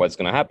 what's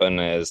going to happen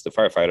is the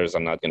firefighters are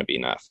not going to be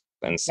enough.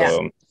 And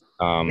so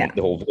the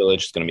whole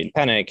village is going to be in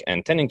panic,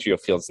 and tending to your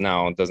fields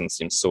now doesn't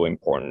seem so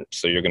important.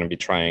 So you're going to be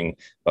trying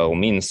by all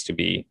means to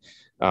be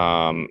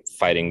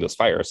fighting those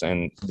fires.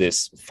 And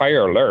this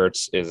fire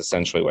alerts is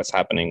essentially what's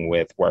happening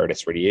with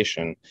wireless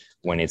radiation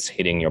when it's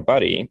hitting your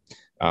body.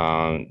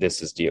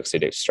 This is the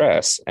oxidative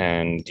stress,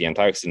 and the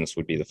antioxidants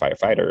would be the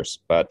firefighters.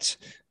 But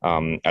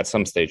at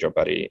some stage, your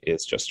body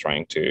is just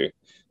trying to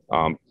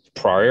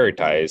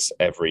prioritize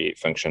every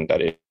function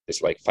that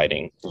is like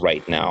fighting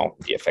right now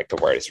the effect of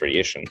wireless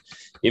radiation.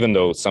 Even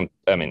though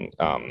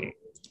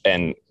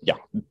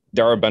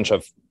there are a bunch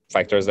of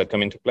factors that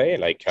come into play,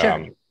 like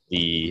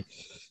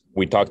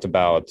we talked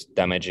about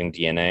damaging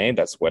DNA.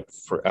 That's what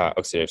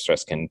oxidative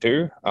stress can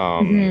do.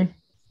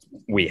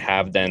 We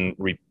have then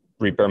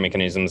repair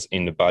mechanisms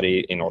in the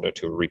body in order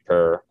to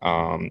repair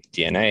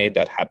DNA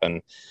that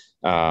happen.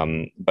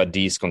 But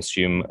these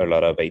consume a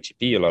lot of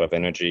ATP, a lot of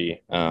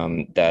energy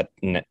that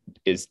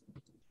is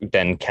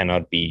then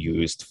cannot be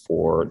used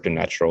for the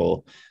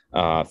natural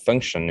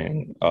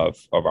functioning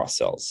of our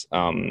cells.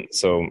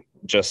 So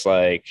just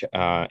like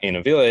in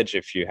a village,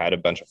 if you had a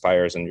bunch of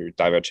fires and you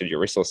diverted your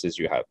resources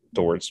you have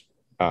towards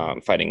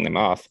fighting them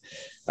off,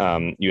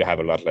 you have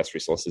a lot less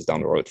resources down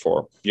the road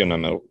for your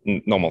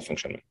normal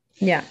functioning.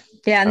 Yeah.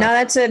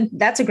 No,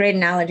 that's a great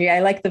analogy. I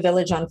like the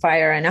village on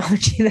fire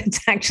analogy. That's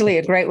actually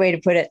a great way to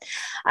put it.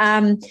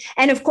 And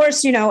of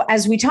course,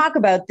 as we talk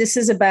about, this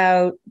is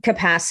about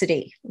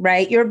capacity,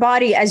 right? Your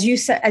body, as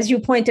you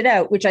pointed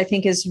out, which I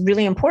think is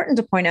really important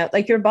to point out,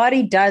 like your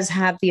body does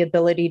have the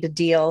ability to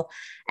deal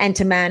and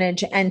to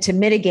manage and to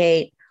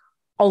mitigate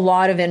a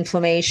lot of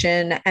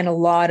inflammation and a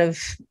lot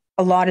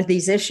of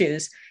these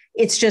issues.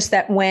 It's just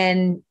that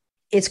when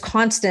it's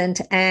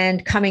constant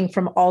and coming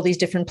from all these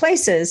different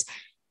places,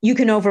 you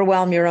can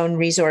overwhelm your own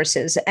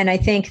resources. And I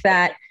think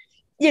that,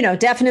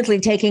 definitely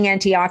taking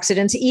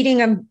antioxidants,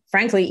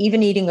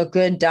 even eating a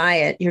good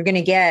diet, you're going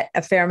to get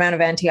a fair amount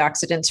of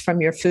antioxidants from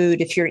your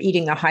food if you're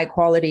eating a high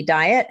quality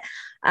diet.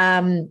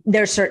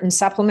 There are certain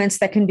supplements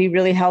that can be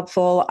really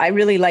helpful. I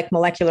really like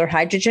molecular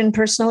hydrogen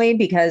personally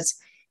because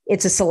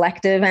it's a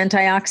selective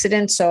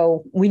antioxidant.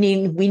 So we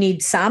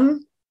need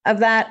some of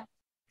that.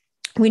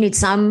 We need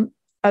some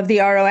of the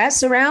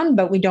ROS around,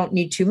 but we don't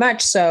need too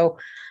much. So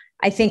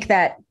I think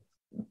that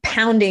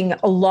pounding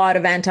a lot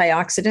of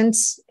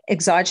antioxidants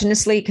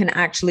exogenously can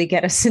actually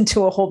get us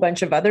into a whole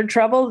bunch of other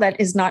trouble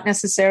that is not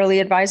necessarily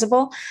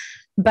advisable.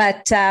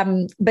 But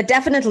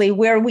definitely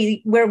where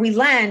we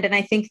land, and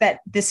I think that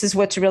this is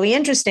what's really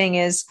interesting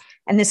is,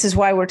 and this is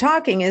why we're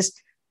talking, is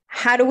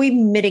how do we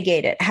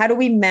mitigate it? How do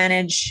we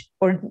manage,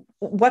 or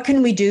what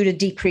can we do to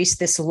decrease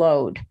this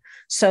load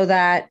so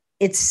that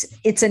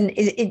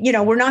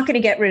we're not going to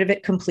get rid of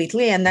it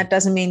completely. And that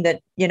doesn't mean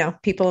that,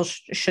 people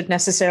should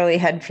necessarily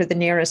head for the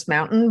nearest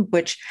mountain,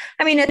 which,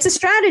 it's a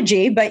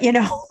strategy, but,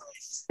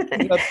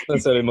 not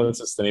necessarily the most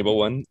sustainable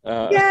one.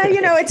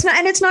 It's not,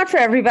 and it's not for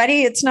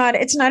everybody. It's not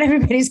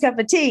everybody's cup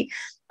of tea.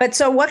 But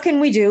so what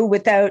can we do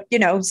without,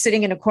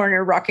 sitting in a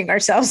corner, rocking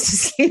ourselves to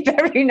sleep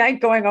every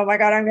night going, oh my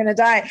God, I'm going to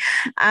die.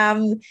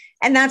 And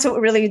that's what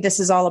really this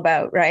is all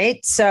about.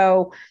 Right.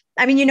 So,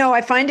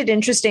 I find it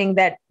interesting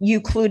that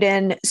you clued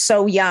in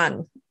so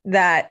young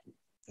that,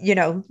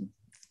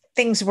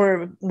 things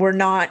were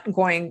not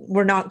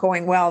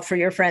going well for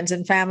your friends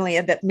and family,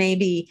 and that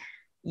maybe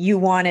you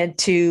wanted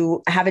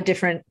to have a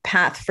different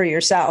path for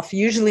yourself.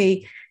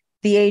 Usually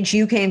the age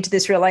you came to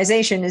this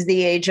realization is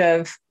the age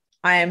of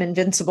I am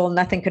invincible.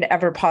 Nothing could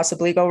ever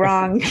possibly go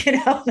wrong.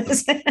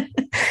 I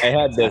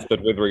had this,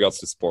 but with regards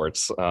to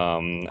sports,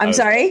 I'm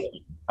sorry.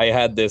 I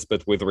had this,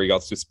 but with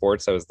regards to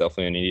sports, I was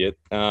definitely an idiot.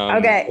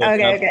 Okay. Oh,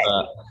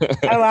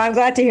 well, I'm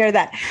glad to hear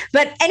that.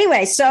 But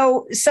anyway,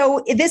 so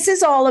this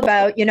is all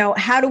about,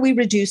 how do we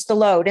reduce the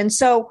load? And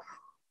so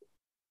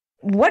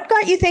what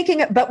got you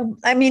thinking, but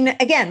I mean,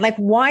 again, like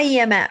why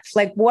EMF?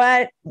 Like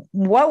what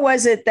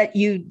was it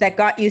that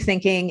got you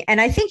thinking? And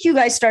I think you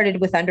guys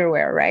started with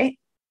underwear, right?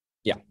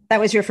 Yeah. That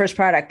was your first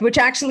product, which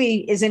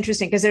actually is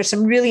interesting because there's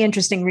some really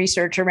interesting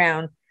research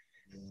around,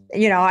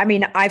 I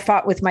mean, I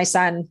fought with my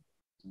son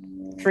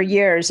for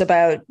years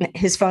about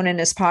his phone in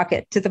his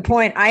pocket, to the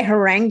point I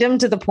harangued him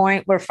to the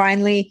point where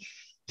finally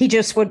he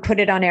just would put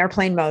it on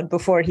airplane mode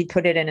before he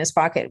put it in his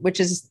pocket, which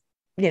is,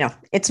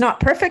 it's not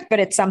perfect, but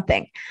it's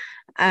something.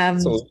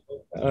 So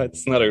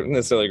it's not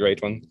necessarily a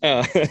great one.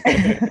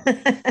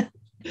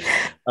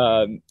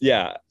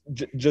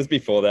 Just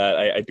before that,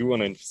 I do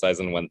want to emphasize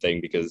on one thing,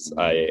 because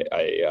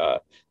I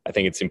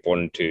think it's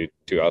important to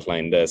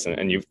outline this,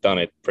 and you've done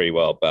it pretty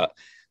well, but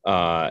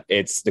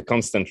it's the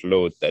constant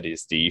load that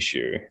is the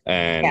issue,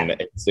 and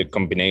it's the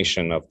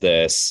combination of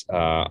this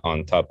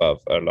on top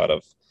of a lot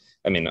of,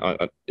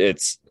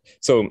 it's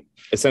so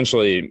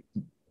essentially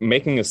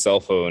making a cell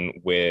phone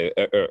with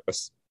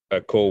a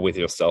call with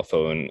your cell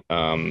phone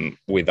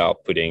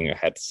without putting a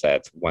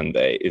headset one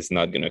day is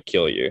not going to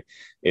kill you.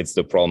 It's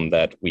the problem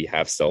that we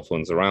have cell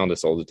phones around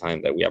us all the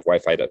time, that we have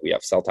Wi-Fi, that we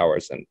have cell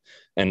towers,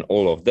 and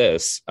all of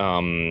this.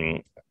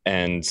 And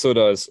so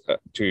does,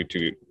 to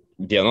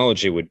the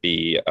analogy would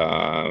be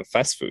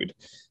fast food.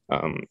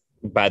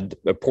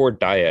 A poor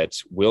diet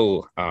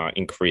will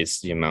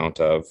increase the amount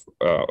of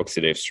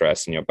oxidative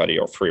stress in your body,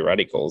 or free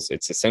radicals.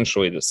 It's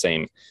essentially the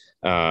same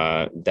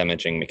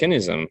damaging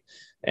mechanism.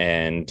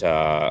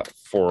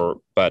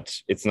 But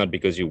it's not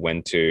because you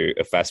went to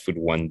a fast food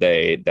one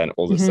day, then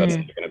all of a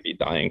sudden you're going to be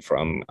dying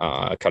from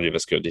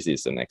cardiovascular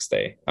disease the next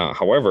day.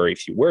 However,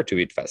 if you were to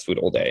eat fast food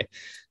all day,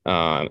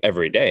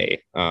 every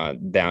day,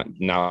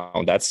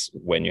 that's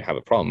when you have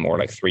a problem, or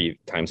like 3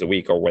 times a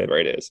week or whatever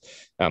it is.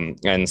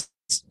 And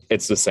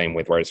it's the same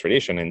with wireless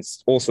radiation. And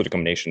it's also the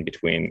combination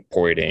between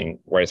poor eating,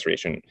 wireless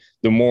radiation.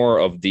 The more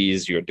of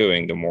these you're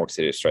doing, the more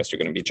oxidative stress you're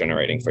going to be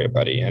generating for your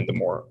body, and the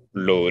more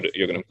load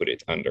you're going to put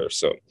it under.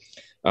 So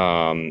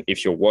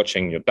if you're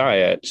watching your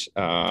diet,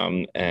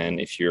 and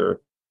if you're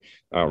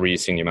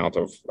reducing the amount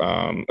of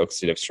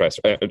oxidative stress,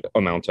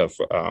 amount of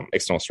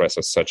external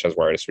stresses such as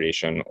wireless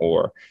radiation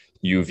or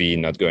UV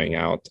not going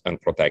out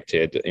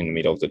unprotected in the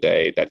middle of the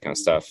day, that kind of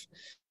stuff,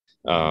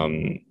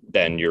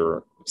 then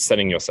you're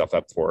setting yourself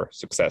up for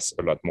success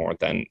a lot more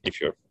than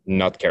if you're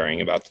not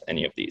caring about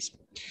any of these.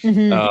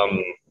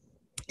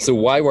 So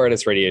why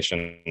wireless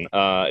radiation?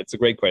 It's a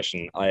great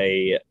question.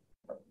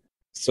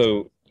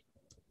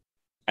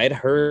 I'd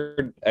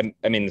heard,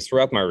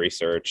 throughout my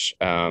research,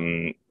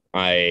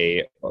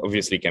 I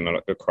obviously came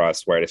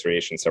across wireless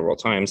radiation several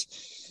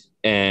times.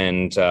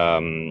 And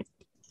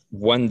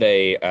one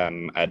day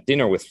at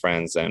dinner with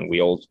friends, and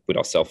we all put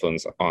our cell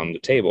phones on the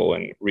table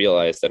and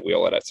realized that we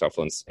all had our cell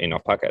phones in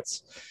our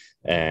pockets,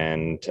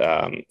 and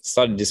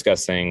started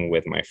discussing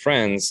with my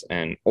friends,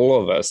 and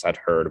all of us had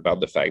heard about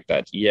the fact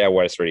that,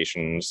 wireless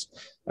radiations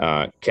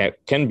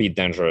can be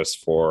dangerous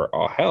for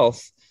our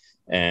health,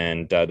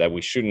 and that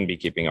we shouldn't be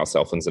keeping our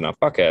cell phones in our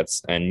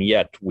pockets. And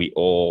yet we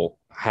all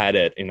had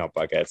it in our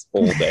pockets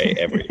all day,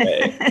 every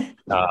day.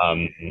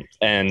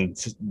 And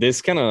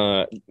this kind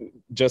of,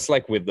 just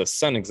like with the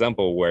sun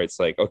example, where it's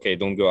like, okay,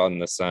 don't go out in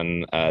the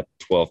sun at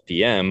 12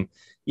 p.m.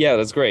 Yeah,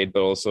 that's great.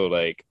 But also,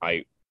 like,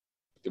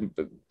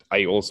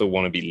 I also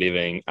want to be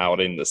living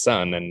out in the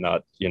sun and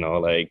not,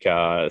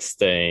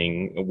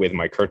 staying with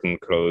my curtain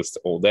closed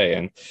all day.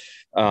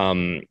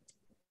 And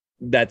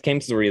that came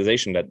to the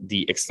realization that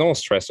the external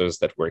stressors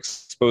that we're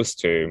exposed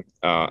to,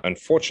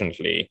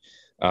 unfortunately,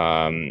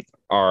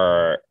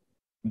 are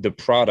the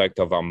product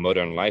of our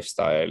modern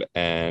lifestyle,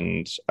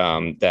 and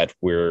that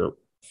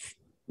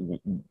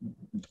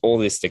all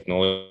this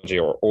technology,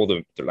 or all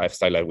the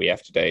lifestyle that we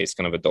have today, is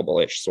kind of a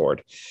double-edged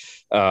sword.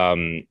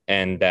 And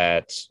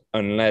that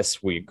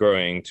unless we're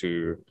going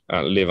to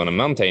live on a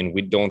mountain,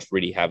 we don't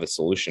really have a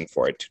solution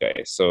for it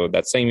today. So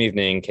that same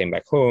evening, came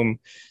back home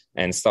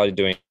and started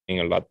doing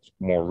a lot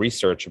more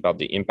research about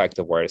the impact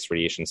of wireless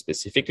radiation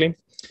specifically.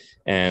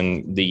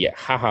 And the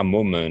haha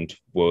moment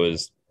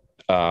was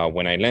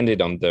when I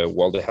landed on the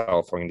World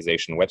Health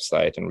Organization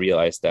website and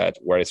realized that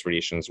wireless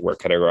radiations were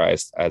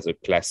categorized as a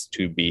class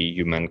 2B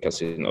human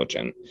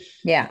carcinogen,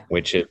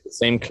 which is the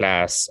same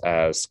class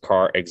as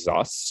car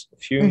exhaust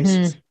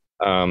fumes.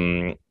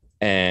 And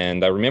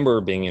I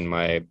remember being in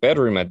my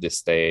bedroom at this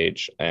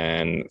stage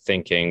and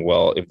thinking,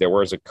 well, if there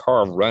was a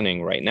car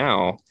running right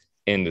now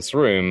in this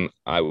room,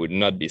 I would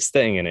not be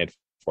staying in it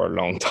for a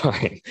long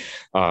time.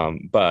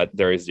 But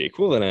there is the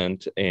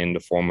equivalent in the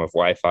form of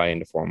Wi-Fi, in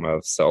the form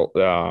of cell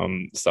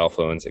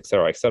phones, et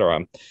cetera, et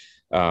cetera.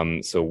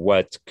 So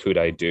what could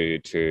I do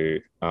to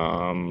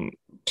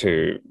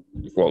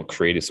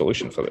create a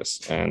solution for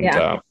this? And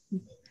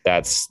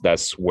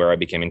that's where I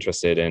became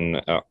interested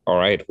in. All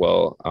right,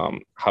 well,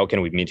 how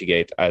can we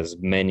mitigate as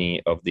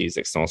many of these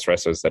external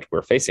stressors that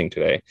we're facing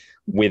today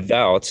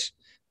without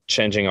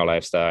changing our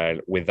lifestyle,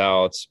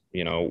 without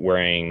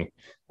wearing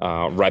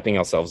wrapping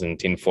ourselves in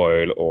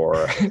tinfoil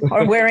or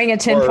wearing a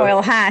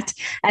tinfoil hat.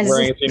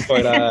 Wearing a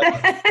tinfoil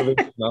hat, moving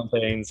to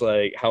mountains.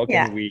 Like, how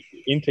can we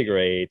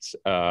integrate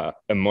a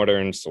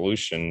modern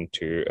solution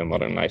to a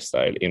modern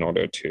lifestyle in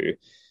order to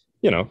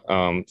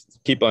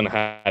keep on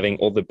having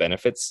all the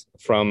benefits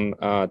from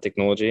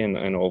technology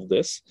and all of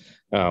this,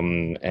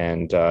 kind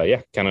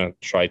of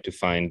try to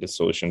find the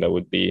solution that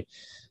would be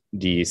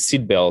the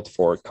seatbelt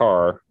for a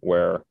car,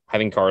 where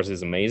having cars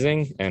is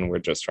amazing, and we're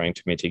just trying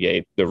to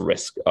mitigate the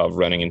risk of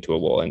running into a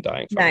wall and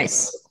dying.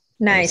 Nice.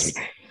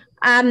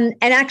 And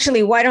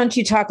actually, why don't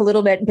you talk a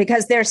little bit,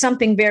 because there's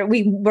something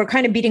we're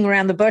kind of beating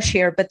around the bush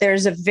here, but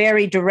there's a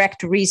very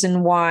direct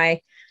reason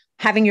why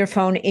having your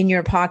phone in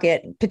your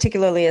pocket,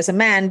 particularly as a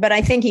man, but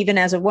I think even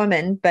as a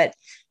woman, but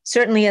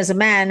certainly as a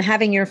man,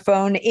 having your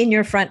phone in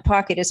your front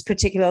pocket is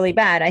particularly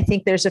bad. I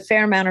think there's a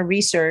fair amount of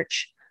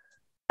research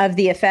of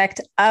the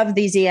effect of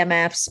these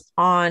EMFs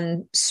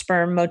on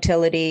sperm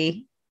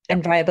motility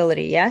and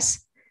viability.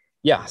 Yes?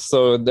 Yeah.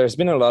 So there's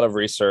been a lot of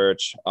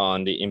research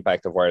on the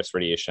impact of wireless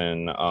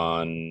radiation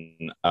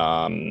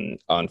on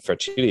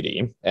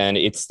fertility, and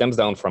it stems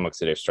down from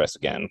oxidative stress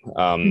again.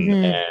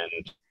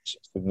 And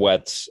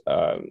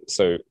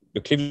so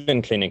the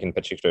Cleveland Clinic in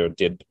particular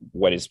did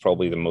what is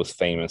probably the most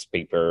famous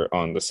paper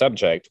on the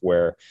subject,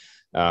 where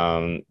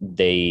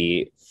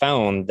they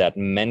found that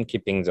men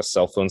keeping their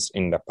cell phones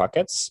in their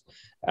pockets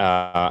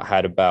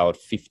had about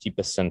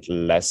 50%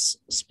 less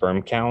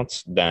sperm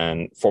count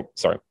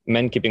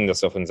men keeping their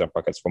cell phones in their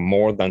pockets for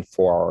more than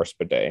 4 hours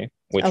per day,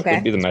 which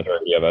would be the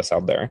majority of us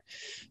out there,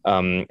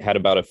 had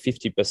about a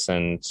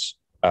 50%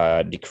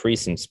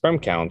 decrease in sperm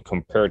count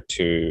compared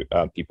to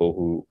people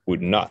who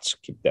would not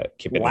keep it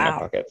in their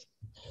pocket.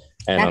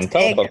 And that's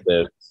on top of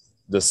this,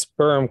 the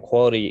sperm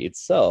quality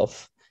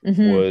itself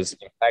was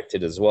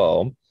impacted as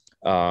well.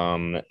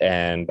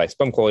 And by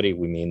sperm quality,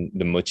 we mean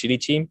the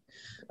motility,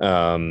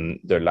 the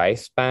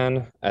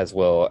lifespan, as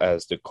well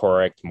as the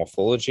correct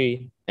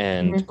morphology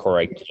and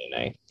correct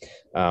DNA.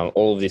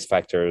 All of these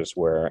factors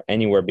were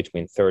anywhere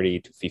between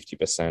 30 to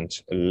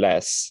 50%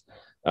 less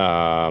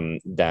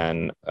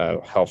than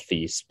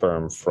healthy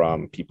sperm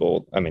from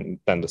people,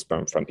 than the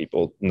sperm from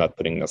people not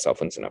putting their cell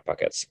phones in their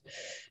pockets.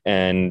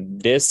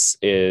 And this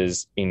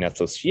is in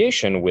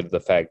association with the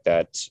fact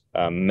that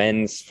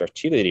men's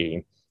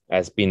fertility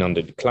has been on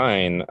the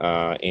decline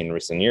in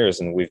recent years,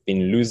 and we've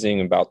been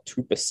losing about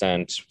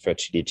 2%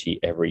 fertility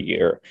every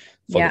year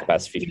for the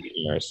past 15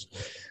 years.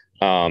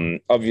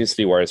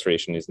 Obviously, wireless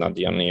radiation is not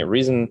the only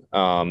reason.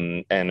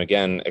 And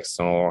again,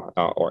 external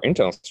or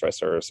internal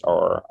stressors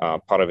are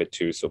part of it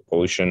too. So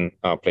pollution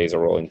plays a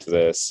role into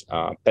this.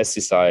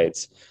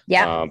 Pesticides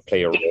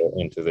play a role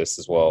into this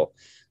as well.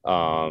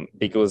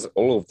 Because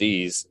all of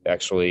these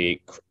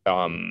actually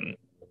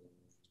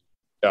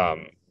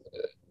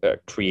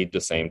create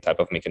the same type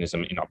of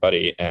mechanism in our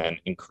body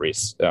and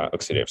increase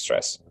oxidative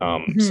stress.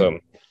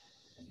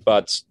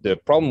 But the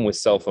problem with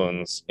cell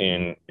phones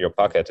in your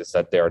pocket is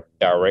that they're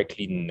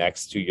directly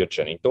next to your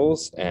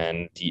genitals,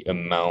 and the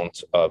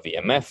amount of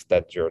EMF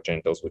that your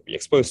genitals would be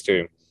exposed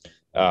to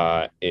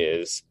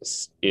is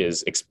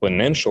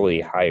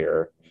exponentially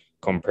higher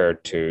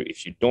compared to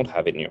if you don't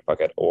have it in your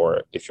pocket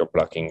or if you're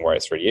blocking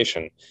wireless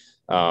radiation,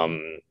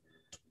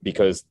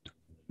 because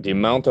the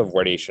amount of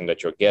radiation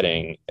that you're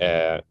getting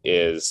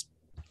is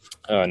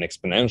an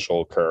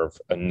exponential curve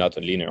and not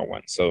a linear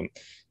one. So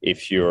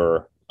if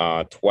you're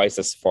twice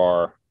as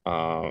far,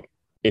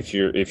 if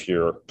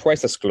you're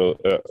twice as close,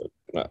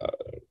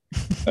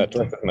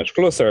 twice as much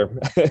closer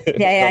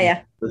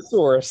the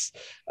source,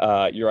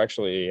 you're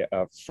actually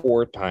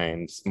 4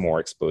 times more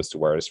exposed to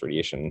wireless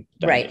radiation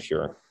than if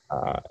you're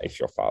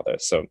father.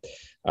 So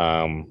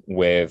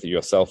with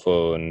your cell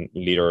phone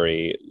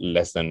literally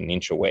less than an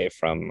inch away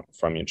from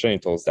your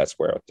genitals, that's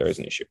where there is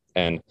an issue.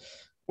 And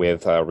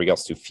with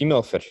regards to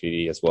female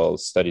fertility as well,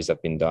 studies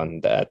have been done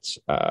that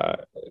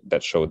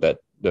show that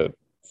the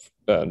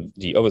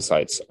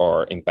ovocytes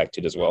are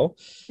impacted as well.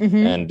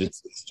 And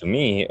this is, to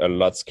me, a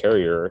lot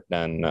scarier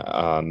than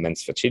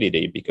men's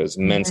fertility, because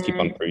men keep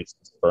on producing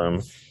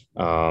sperm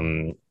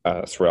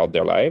throughout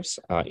their lives,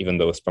 even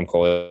though sperm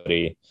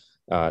quality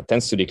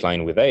tends to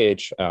decline with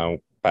age,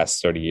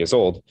 past 30 years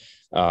old.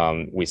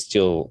 We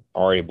still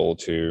are able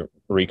to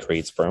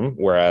recreate sperm,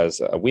 whereas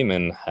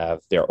women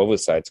have their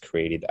ovocytes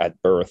created at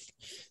birth.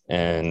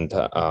 And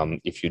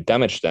if you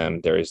damage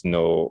them, there is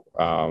no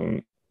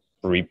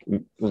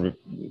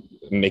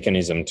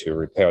mechanism to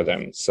repair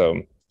them.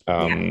 So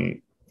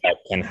that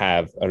can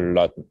have a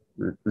lot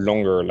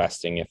longer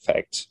lasting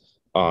effect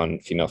on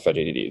female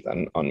fertility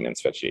than on men's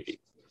fertility.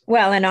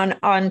 Well, and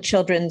on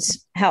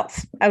children's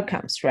health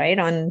outcomes, right?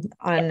 On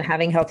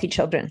having healthy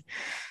children.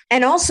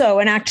 And also,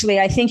 and actually,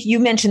 I think you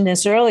mentioned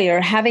this earlier,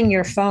 having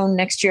your phone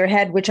next to your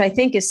head, which I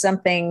think is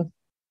something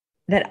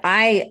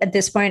at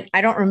this point,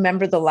 I don't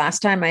remember the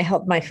last time I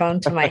held my phone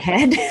to my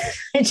head.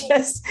 I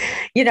just,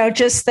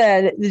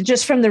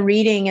 just from the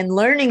reading and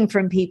learning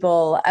from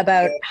people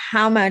about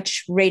how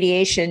much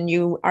radiation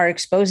you are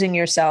exposing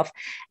yourself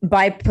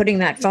by putting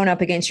that phone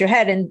up against your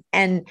head.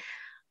 And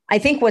I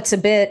think what's a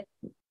bit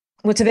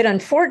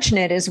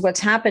unfortunate is what's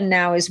happened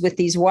now is with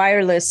these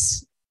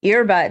wireless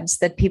earbuds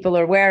that people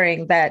are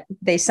wearing that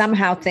they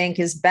somehow think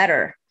is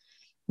better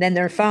than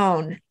their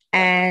phone.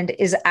 And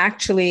is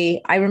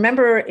actually, I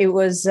remember it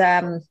was,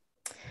 I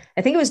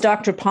think it was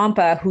Dr.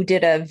 Pompa who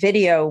did a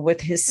video with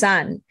his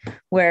son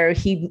where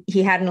he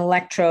had an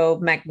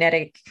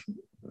electromagnetic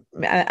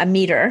a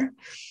meter,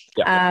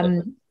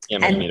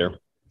 EMF meter,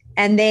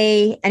 and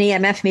an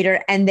EMF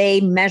meter, and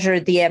they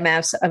measured the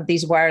EMFs of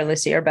these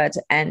wireless earbuds,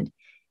 and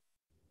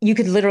you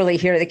could literally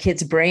hear the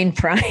kid's brain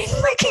frying.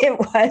 Like it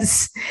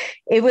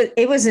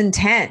was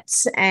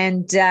intense.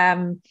 And,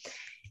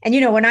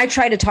 when I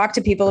try to talk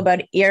to people about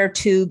ear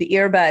tube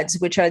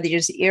earbuds, which are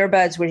these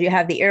earbuds where you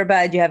have the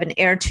earbud, you have an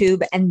air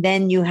tube, and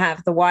then you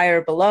have the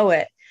wire below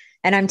it.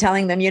 And I'm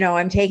telling them,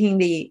 I'm taking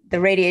the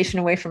radiation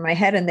away from my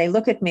head, and they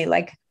look at me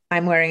like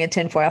I'm wearing a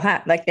tinfoil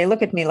hat. Like they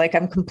look at me like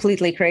I'm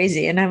completely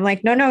crazy. And I'm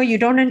like, no, you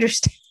don't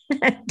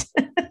understand.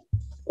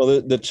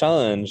 Well, the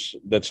challenge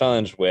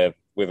with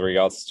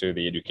regards to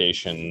the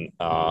education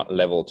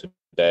level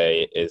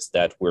today is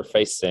that we're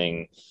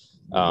facing,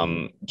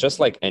 just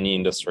like any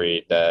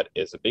industry that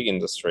is a big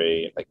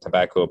industry, like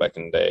tobacco back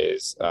in the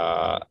days,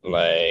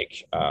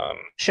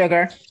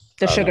 sugar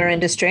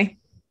industry,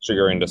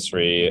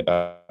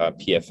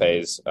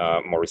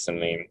 PFAs more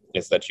recently,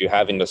 is that you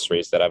have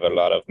industries that have a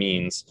lot of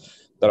means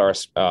that are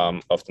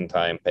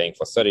oftentimes paying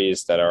for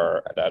studies that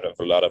have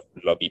a lot of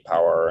lobby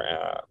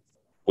power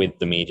with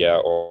the media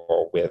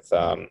or with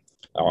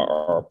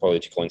our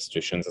political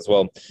institutions as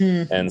well.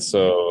 And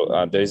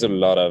so there's a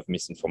lot of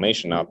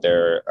misinformation out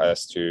there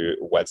as to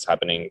what's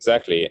happening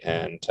exactly.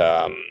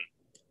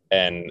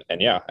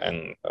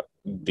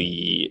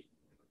 The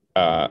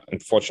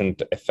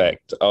unfortunate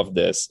effect of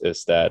this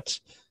is that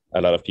a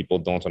lot of people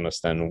don't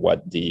understand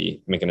what the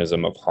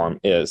mechanism of harm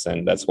is.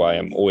 And that's why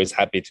I'm always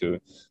happy to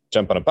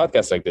jump on a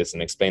podcast like this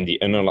and explain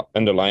the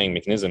underlying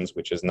mechanisms,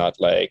 which is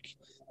not like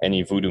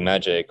any voodoo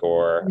magic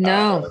or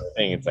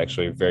thing. It's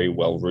actually very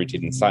well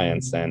rooted in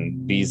science.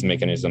 And these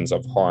mechanisms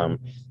of harm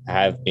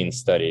have been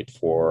studied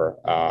for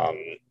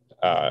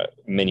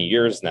many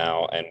years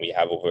now. And we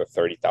have over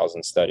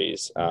 30,000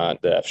 studies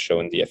that have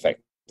shown the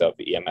effect of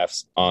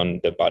EMFs on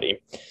the body.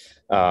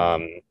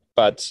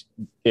 But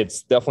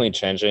it's definitely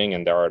changing,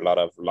 and there are a lot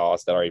of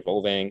laws that are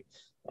evolving.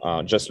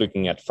 Just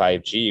looking at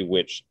 5G,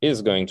 which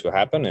is going to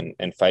happen,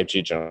 and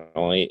 5G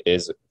generally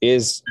is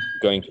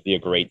going to be a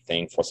great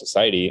thing for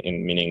society,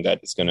 in meaning that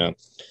it's going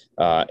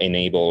to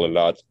enable a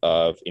lot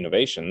of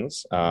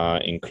innovations,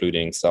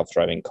 including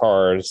self-driving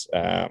cars,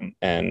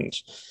 and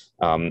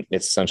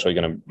it's essentially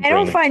going to. I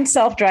don't find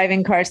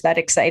self-driving cars that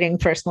exciting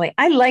personally.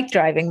 I like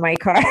driving my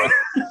car.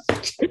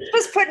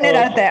 Just putting it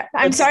out there.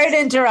 I'm sorry to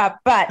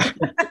interrupt, but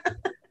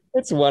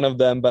it's one of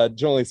them. But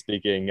generally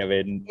speaking, I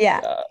mean,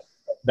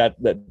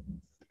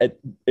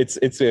 it's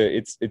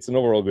an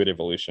overall good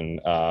evolution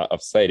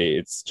of society.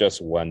 It's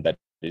just one that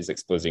is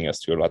exposing us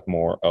to a lot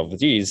more of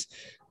these.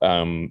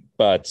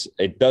 But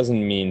it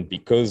doesn't mean,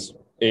 because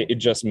it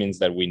just means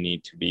that we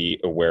need to be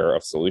aware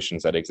of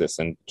solutions that exist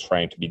and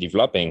trying to be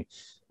developing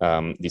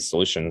these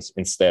solutions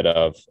instead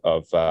of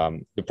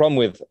the problem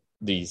with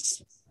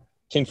these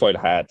tinfoil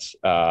hat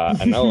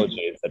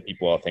analogies that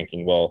people are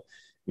thinking, well,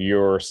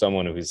 you're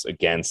someone who's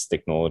against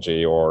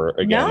technology or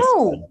against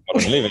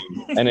modern living.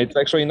 And it's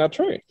actually not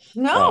true.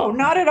 No,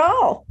 not at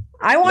all.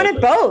 I want it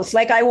both.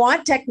 Like I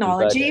want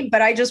technology,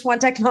 but I just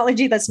want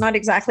technology that's not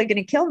exactly going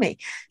to kill me.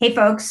 Hey,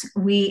 folks,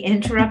 we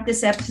interrupt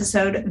this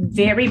episode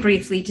very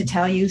briefly to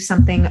tell you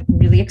something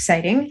really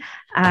exciting.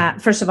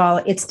 First of all,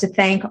 it's to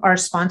thank our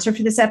sponsor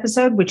for this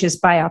episode, which is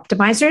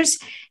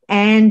Bioptimizers,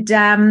 and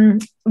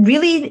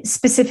really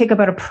specific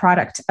about a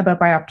product about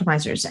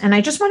Bioptimizers. And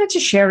I just wanted to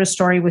share a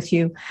story with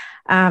you.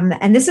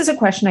 And this is a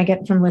question I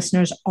get from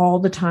listeners all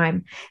the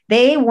time.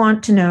 They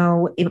want to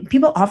know,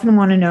 people often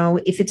want to know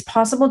if it's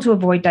possible to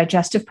avoid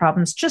digestive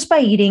problems just by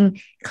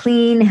eating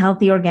clean,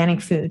 healthy,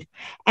 organic food.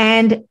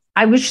 And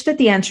I wish that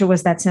the answer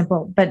was that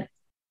simple, but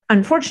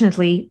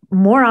unfortunately,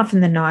 more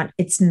often than not,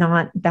 it's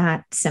not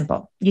that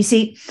simple. You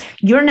see,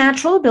 your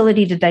natural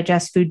ability to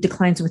digest food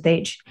declines with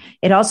age.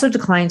 It also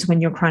declines when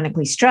you're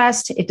chronically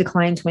stressed. It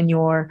declines when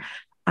you're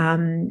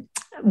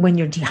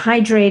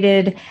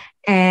dehydrated.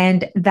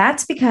 And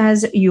that's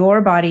because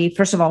your body,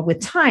 first of all, with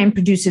time,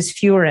 produces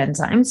fewer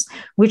enzymes,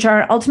 which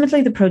are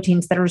ultimately the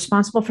proteins that are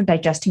responsible for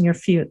digesting your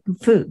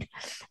food.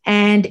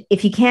 And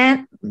if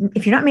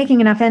you're not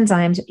making enough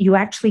enzymes, you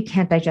actually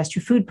can't digest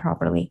your food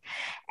properly.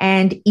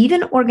 And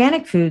even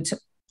organic foods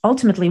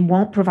ultimately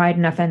won't provide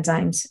enough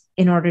enzymes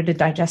in order to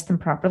digest them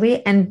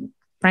properly. And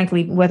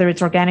frankly, whether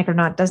it's organic or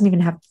not doesn't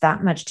even have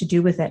that much to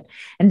do with it.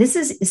 And this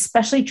is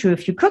especially true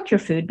if you cook your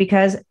food,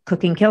 because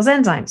cooking kills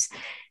enzymes.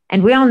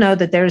 And we all know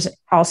that there's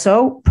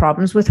also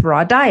problems with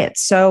raw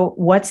diets. So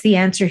what's the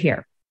answer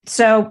here?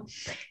 So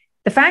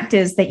the fact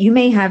is that you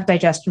may have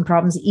digestion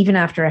problems even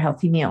after a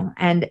healthy meal.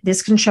 And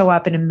this can show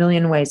up in a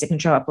million ways. It can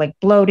show up like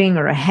bloating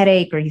or a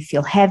headache, or you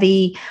feel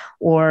heavy,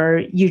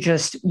 or you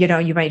just,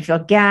 you might feel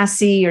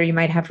gassy, or you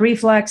might have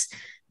reflux.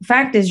 The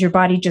fact is, your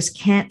body just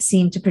can't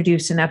seem to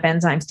produce enough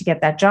enzymes to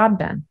get that job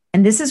done.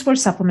 And this is where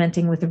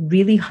supplementing with a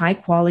really high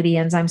quality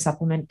enzyme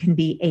supplement can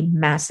be a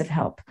massive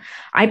help.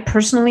 I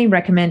personally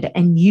recommend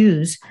and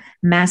use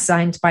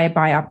Masszymes by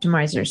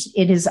Bioptimizers.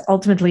 It is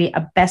ultimately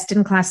a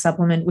best-in-class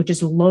supplement, which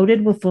is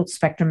loaded with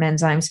full-spectrum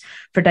enzymes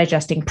for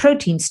digesting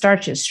proteins,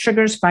 starches,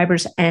 sugars,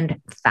 fibers,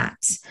 and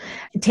fats.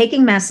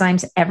 Taking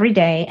Masszymes every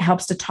day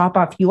helps to top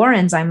off your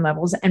enzyme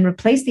levels and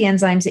replace the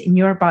enzymes in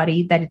your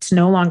body that it's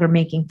no longer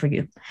making for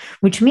you,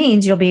 which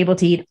means you'll be able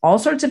to eat all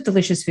sorts of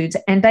delicious foods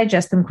and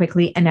digest them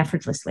quickly and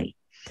effortlessly.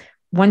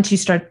 Once you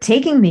start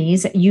taking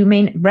these, you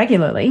may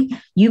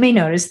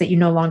notice that you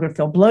no longer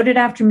feel bloated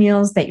after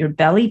meals, that your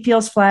belly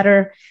feels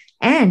flatter.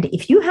 And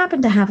if you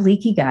happen to have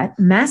leaky gut,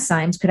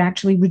 Masszymes could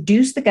actually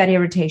reduce the gut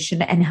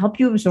irritation and help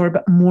you absorb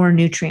more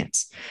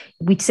nutrients.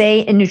 We say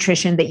in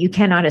nutrition that you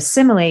cannot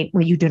assimilate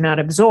what you do not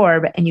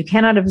absorb, and you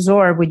cannot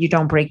absorb what you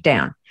don't break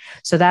down.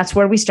 So that's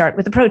where we start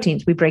with the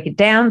proteins. We break it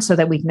down so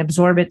that we can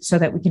absorb it, so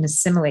that we can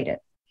assimilate it.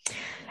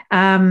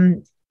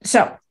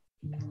 So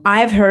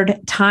I've heard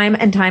time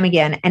and time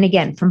again, and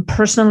again, from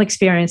personal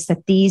experience,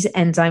 that these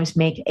enzymes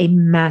make a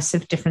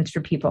massive difference for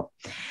people.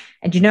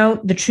 And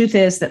the truth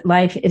is that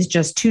life is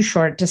just too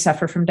short to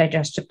suffer from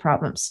digestive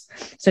problems.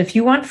 So if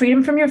you want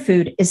freedom from your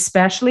food,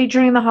 especially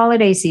during the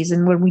holiday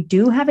season, where we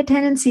do have a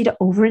tendency to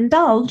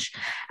overindulge,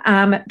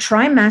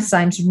 try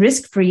Masszymes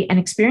risk-free and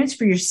experience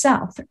for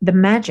yourself the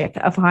magic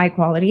of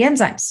high-quality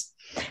enzymes.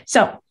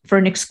 So for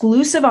an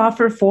exclusive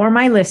offer for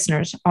my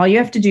listeners, all you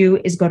have to do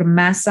is go to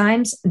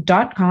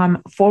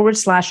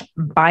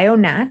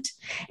masszymes.com/bionat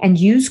and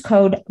use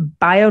code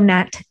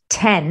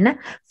BIONAT10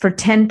 for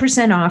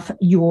 10% off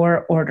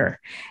your order.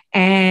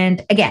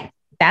 And again,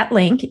 that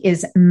link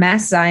is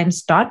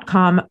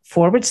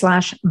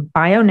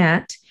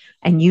masszymes.com/bionat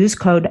and use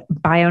code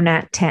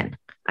BIONAT10.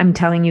 I'm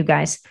telling you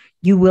guys,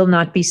 you will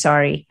not be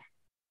sorry.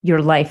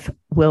 Your life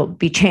will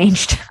be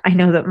changed. I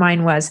know that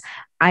mine was.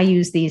 I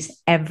use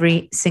these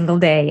every single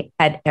day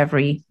at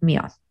every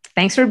meal.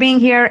 Thanks for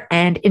being here,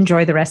 and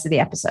enjoy the rest of the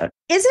episode.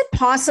 Is it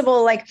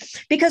possible,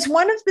 because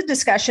one of the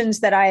discussions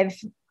that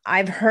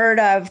I've heard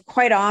of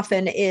quite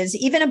often is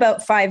even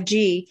about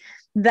 5G,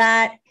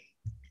 that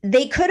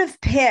they could have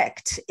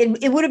picked,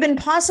 it would have been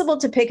possible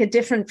to pick a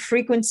different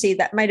frequency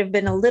that might have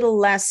been a little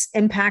less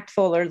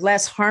impactful or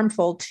less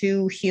harmful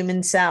to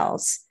human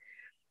cells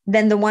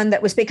than the one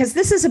that was, because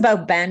this is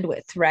about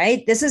bandwidth,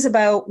 right? This is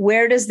about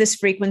where does this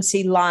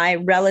frequency lie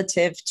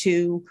relative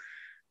to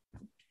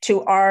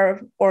our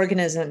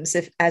organisms,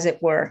 as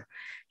it were.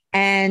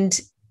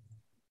 And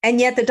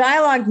yet the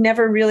dialogue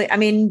never really,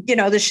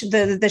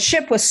 the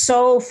ship was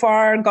so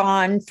far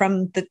gone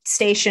from the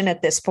station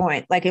at this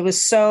point. It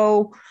was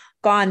so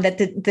gone that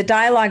the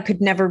dialogue could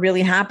never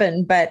really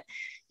happen. But,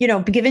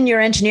 given your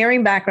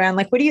engineering background,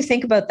 what do you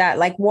think about that?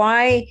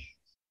 Why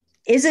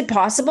is it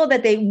possible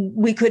that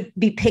we could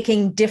be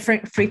picking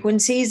different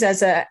frequencies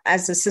as a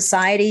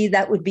society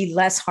that would be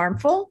less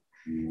harmful?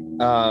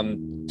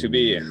 To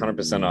be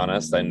 100%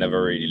 honest, I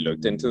never really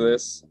looked into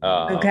this.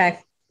 Okay.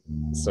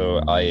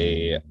 So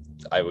I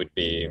would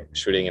be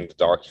shooting in the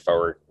dark if I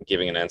were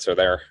giving an answer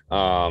there.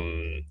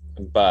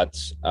 But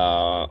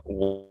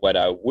what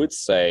I would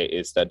say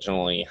is that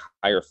generally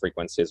higher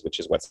frequencies,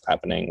 which is what's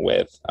happening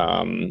with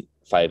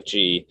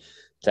 5G,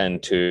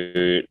 tend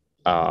to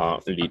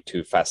lead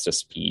to faster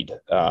speed.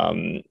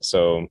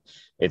 So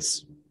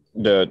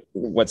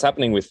what's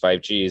happening with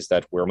 5G is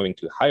that we're moving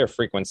to higher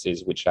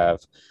frequencies, which have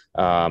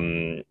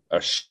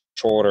a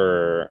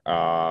shorter,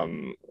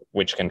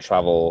 which can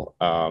travel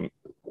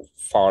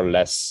far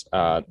less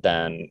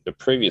than the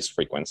previous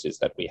frequencies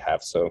that we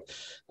have. So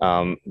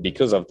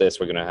because of this,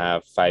 we're going to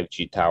have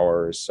 5G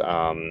towers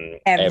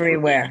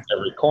everywhere,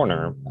 every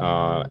corner,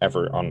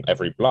 on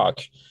every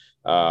block.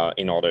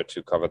 In order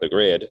to cover the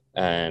grid,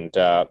 and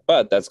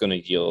but that's going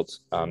to yield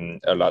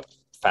a lot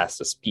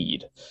faster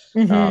speed.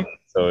 Mm-hmm.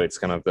 So it's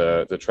kind of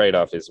the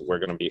trade-off is we're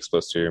going to be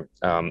exposed to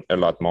a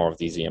lot more of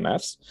these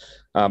EMFs.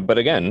 But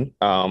again,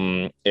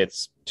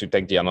 it's to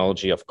take the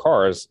analogy of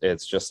cars.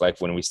 It's just like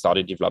when we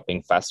started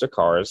developing faster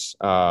cars.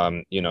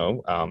 At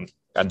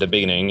the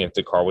beginning, if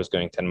the car was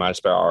going 10 miles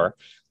per hour,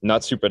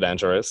 not super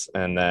dangerous,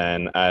 and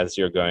then as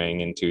you're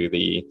going into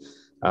the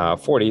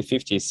 40,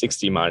 50,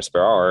 60 miles per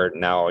hour,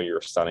 now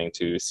you're starting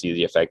to see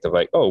the effect of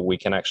we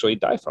can actually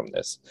die from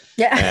this.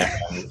 Yeah.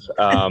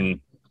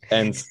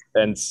 And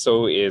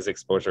so is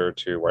exposure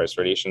to wireless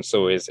radiation,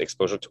 so is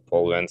exposure to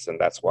pollutants, and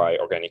that's why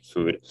organic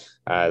food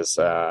has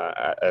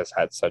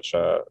had such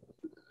an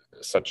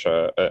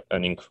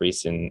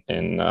increase in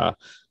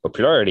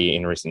popularity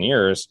in recent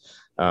years,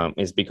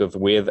 is because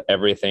with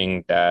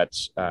everything that,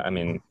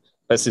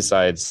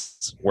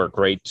 pesticides were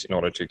great in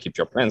order to keep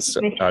your plants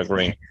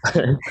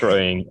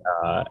growing,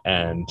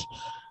 and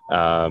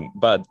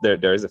But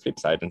there is a flip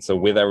side. And so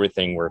with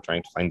everything, we're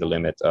trying to find the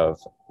limit of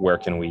where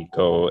can we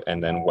go,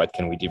 and then what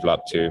can we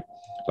develop to,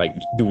 like,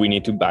 do we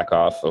need to back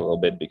off a little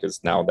bit?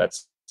 Because now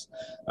that's,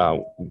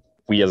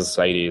 we as a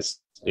society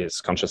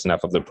is conscious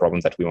enough of the problem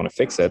that we want to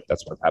fix it.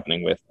 That's what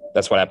happened with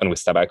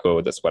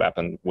tobacco. That's what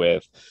happened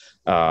with,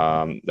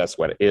 that's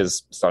what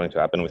is starting to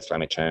happen with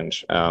climate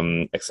change,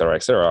 et cetera,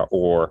 et cetera.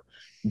 Or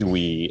do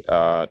we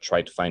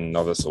try to find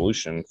another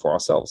solution for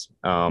ourselves?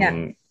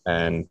 And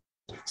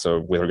so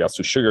with regards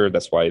to sugar,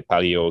 that's why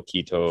paleo,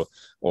 keto,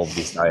 all of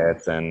these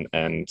diets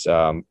and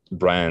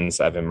brands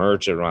have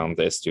emerged around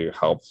this to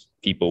help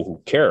people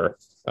who care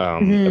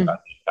about the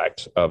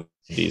impact of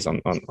these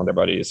on their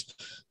bodies.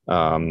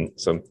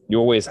 So you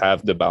always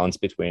have the balance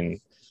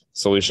between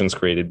solutions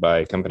created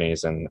by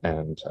companies and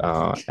then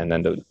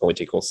the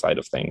political side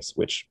of things,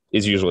 which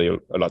is usually a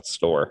lot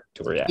slower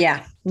to react.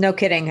 Yeah, no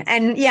kidding.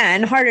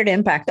 And harder to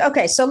impact.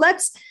 Okay, so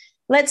let's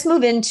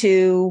move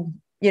into,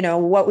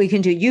 what we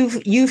can do.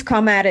 You've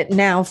come at it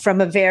now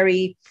from a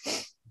very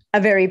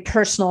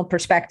personal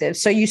perspective.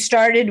 So you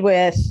started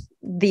with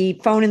the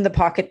phone in the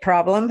pocket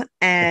problem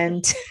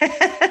and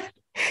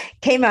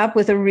came up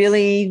with a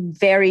really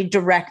very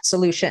direct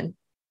solution,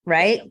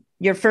 right?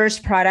 Your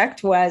first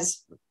product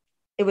was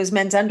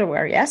men's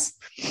underwear. Yes.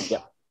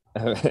 Yeah,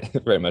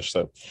 very much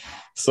so.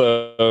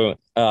 So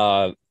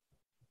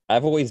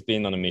I've always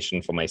been on a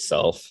mission for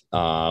myself,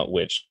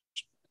 which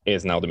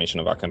is now the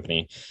mission of our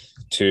company,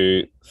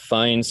 to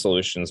find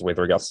solutions with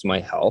regards to my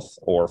health,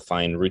 or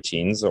find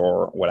routines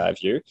or what have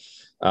you,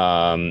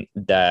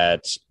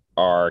 that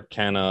are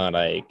kind of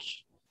like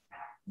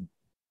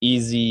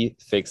easy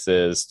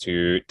fixes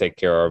to take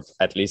care of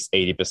at least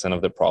 80%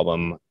 of the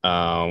problem,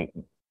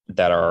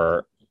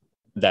 that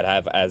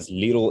have as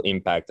little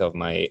impact on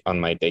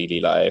my daily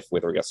life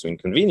with regards to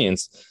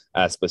inconvenience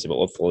as possible.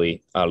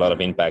 Hopefully, a lot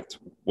of impact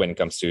when it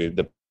comes to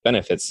the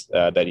benefits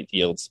that it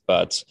yields.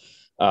 But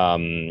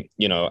I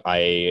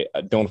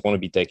don't want to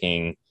be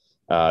taking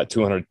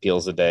 200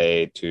 pills a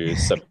day to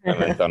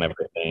supplement on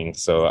everything.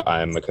 So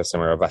I'm a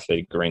customer of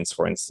Athletic Greens,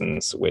 for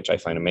instance, which I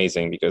find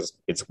amazing because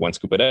it's one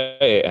scoop a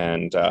day,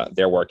 and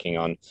they're working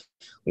on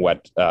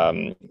what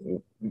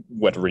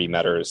really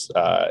matters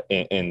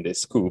in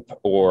this scoop.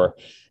 Or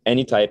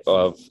any type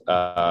of,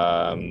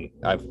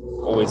 I've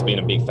always been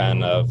a big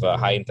fan of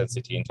high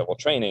intensity interval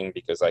training,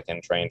 because I can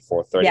train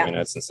for 30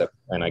 minutes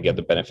and I get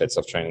the benefits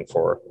of training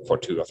for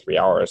 2 or 3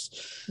 hours.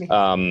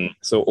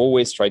 So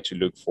always try to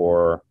look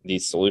for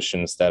these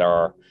solutions that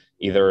are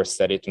either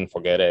set it and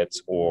forget it,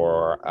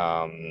 or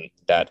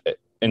that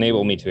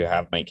enable me to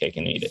have my cake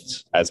and eat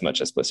it as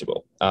much as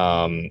possible.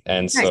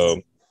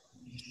 So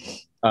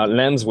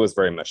LEMS was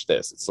very much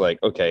this. It's like,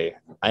 okay,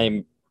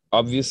 I'm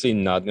obviously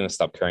not going to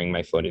stop carrying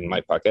my phone in my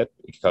pocket,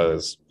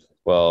 because,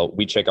 well,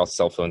 we check our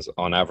cell phones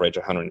on average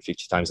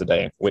 150 times a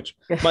day, which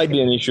might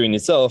be an issue in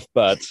itself,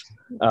 but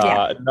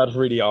not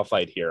really our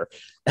fight here.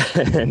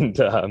 And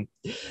for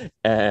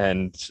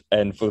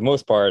the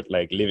most part,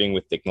 like, living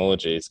with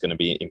technology is going to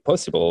be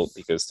impossible,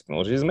 because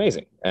technology is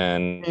amazing.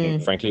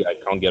 And frankly, I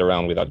can't get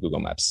around without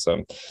Google Maps.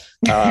 So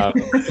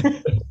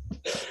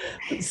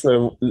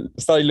so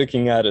started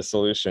looking at a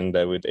solution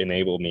that would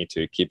enable me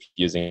to keep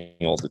using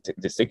all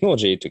this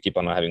technology, to keep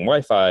on having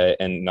Wi-Fi,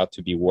 and not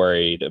to be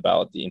worried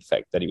about the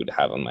effect that it would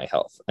have on my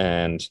health.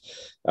 And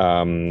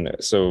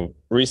so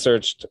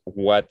researched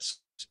what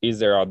is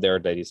there out there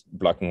that is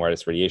blocking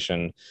wireless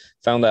radiation.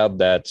 Found out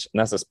that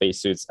NASA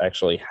spacesuits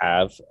actually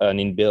have an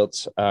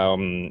inbuilt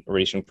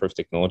radiation-proof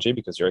technology,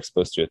 because you're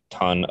exposed to a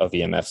ton of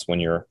EMFs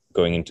when you're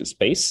going into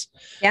space.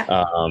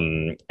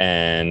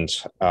 And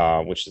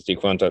which is the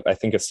equivalent of, I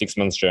think, a 6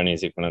 months journey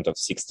is the equivalent of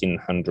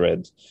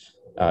 1,600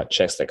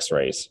 chest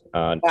X-rays.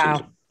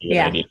 Wow.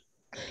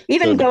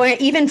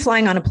 Even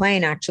flying on a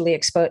plane actually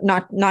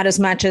not as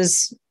much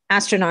as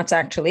astronauts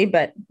actually,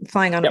 but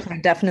flying on a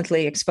plane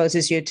definitely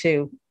exposes you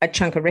to a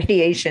chunk of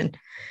radiation.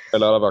 A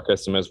lot of our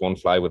customers won't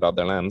fly without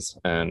their lamps,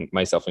 and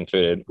myself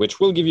included,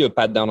 which will give you a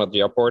pat down at the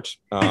airport.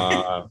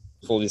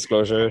 Full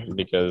disclosure,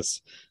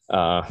 because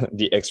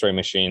the X-ray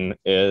machine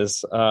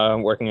is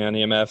working on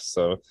EMF,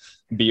 so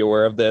be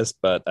aware of this.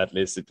 But at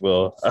least it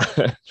will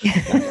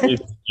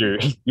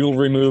you'll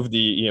remove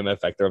the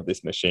EMF factor of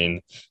this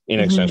machine in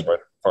exchange for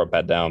a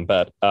pat down.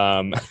 But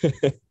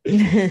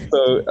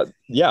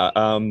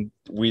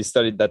we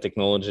studied that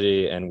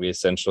technology, and we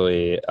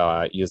essentially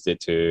used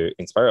it to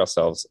inspire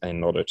ourselves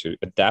in order to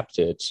adapt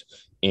it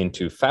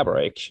into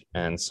fabric.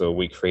 And so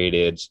we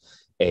created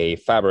a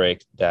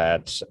fabric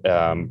that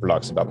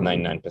blocks about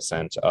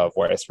 99% of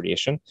wireless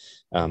radiation,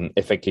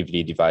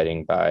 effectively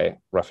dividing by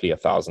roughly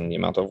 1,000 the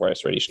amount of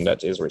wireless radiation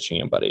that is reaching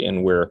your body.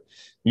 And we're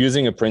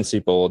using a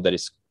principle that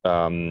is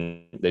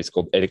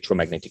called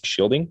electromagnetic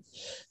shielding.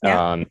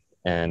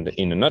 And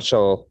in a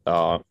nutshell,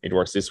 it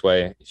works this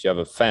way. If you have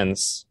a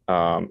fence,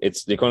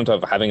 it's the equivalent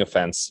of having a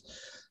fence.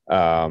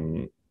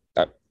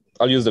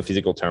 I'll use the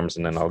physical terms,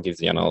 and then I'll give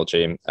the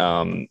analogy.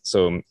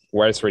 So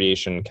wireless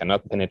radiation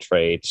cannot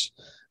penetrate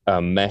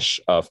mesh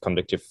of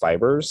conductive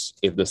fibers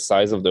if the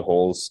size of the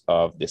holes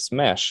of this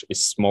mesh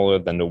is smaller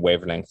than the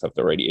wavelength of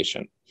the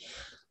radiation.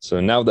 So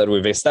now that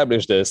we've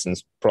established this,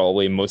 and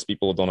probably most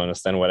people don't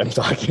understand what I'm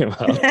talking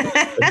about,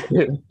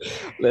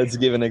 let's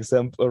give an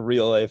example, a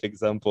real life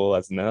example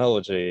as an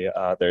analogy.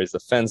 There is a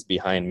fence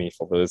behind me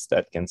for those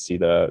that can see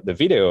the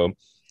video.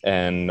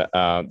 And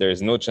there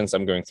is no chance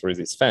I'm going through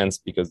this fence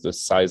because the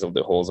size of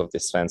the holes of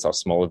this fence are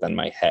smaller than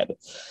my head.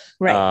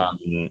 Right.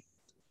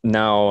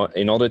 Now,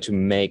 in order to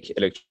make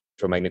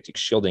electromagnetic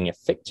shielding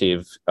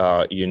effective,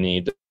 you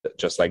need,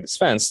 just like this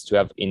fence, to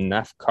have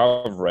enough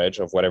coverage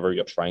of whatever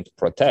you're trying to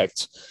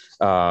protect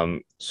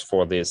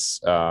for this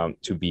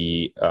to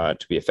be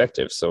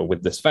effective. So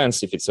with this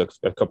fence, if it's a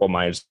couple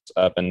miles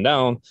up and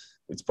down,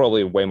 it's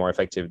probably way more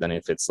effective than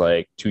if it's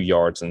like 2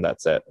 yards and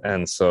that's it.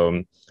 And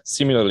so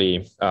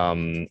similarly,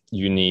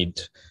 you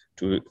need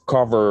to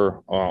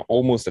cover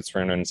almost at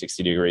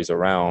 360 degrees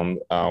around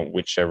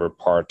whichever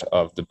part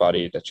of the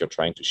body that you're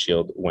trying to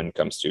shield when it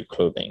comes to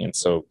clothing. And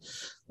so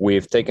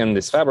we've taken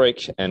this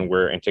fabric and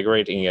we're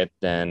integrating it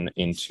then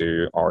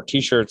into our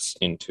t-shirts,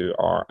 into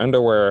our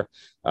underwear,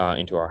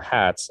 into our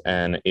hats,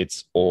 and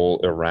it's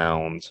all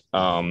around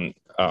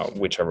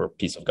whichever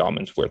piece of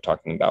garment we're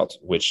talking about,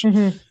 which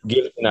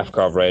gives enough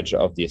coverage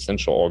of the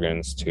essential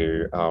organs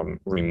to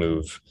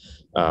remove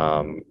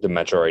the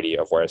majority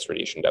of virus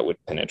radiation that would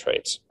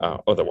penetrate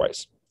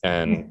otherwise.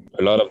 And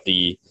a lot of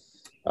the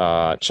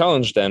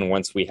challenge then,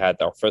 once we had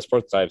our first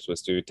prototypes,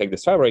 was to take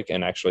this fabric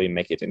and actually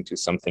make it into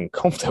something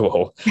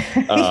comfortable,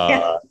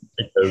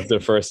 because the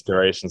first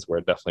iterations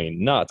were definitely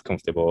not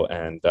comfortable.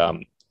 And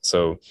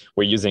so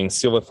we're using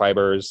silver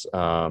fibers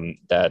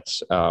that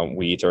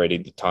we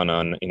iterated a ton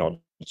on in order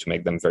to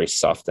make them very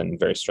soft and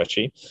very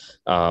stretchy.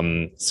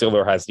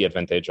 Silver has the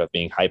advantage of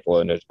being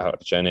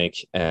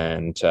hypoallergenic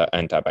and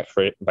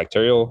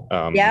antibacterial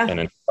and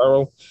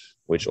antiviral,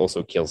 which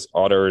also kills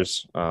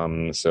odors.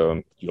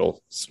 So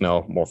you'll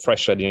smell more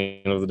fresh at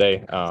the end of the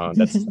day.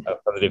 That's a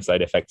positive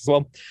side effect as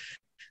well.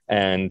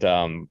 And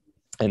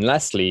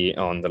lastly,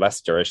 on the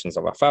last iterations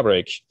of our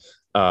fabric,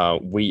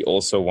 we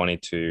also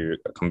wanted to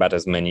combat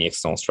as many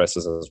external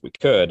stresses as we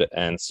could.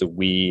 And so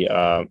we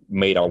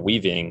made our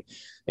weaving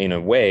in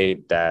a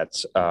way that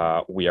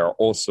we are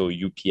also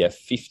UPF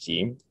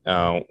 50,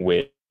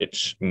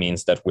 which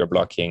means that we're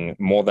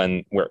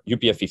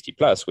UPF 50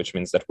 plus, which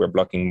means that we're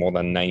blocking more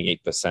than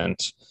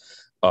 98%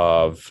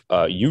 of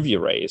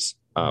UV rays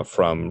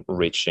from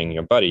reaching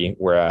your body,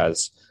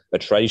 whereas a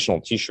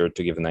traditional t-shirt,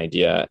 to give an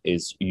idea,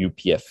 is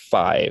UPF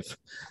 5.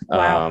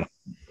 Wow.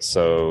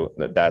 So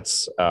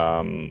that's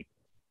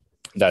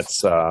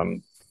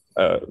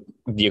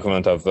the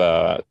equivalent of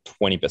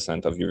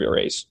 20% of UV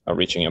rays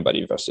reaching your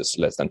body versus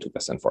less than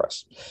 2% for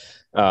us.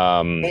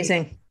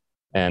 Amazing.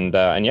 And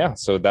yeah,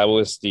 so that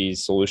was the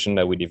solution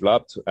that we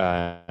developed.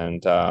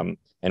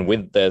 And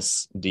with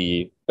this,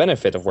 the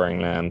benefit of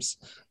wearing lamps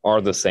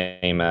are the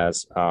same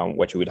as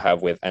what you would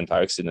have with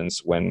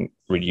antioxidants when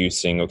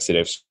reducing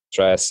oxidative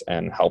stress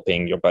and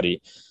helping your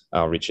body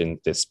reach in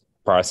this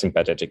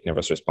parasympathetic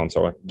nervous response,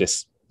 or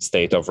this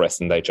state of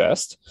rest and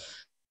digest,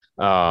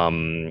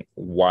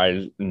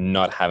 while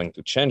not having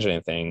to change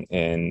anything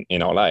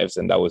in our lives.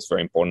 And that was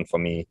very important for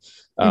me,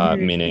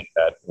 meaning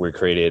that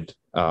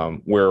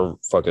we're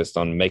focused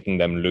on making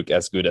them look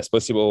as good as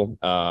possible,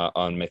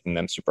 on making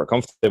them super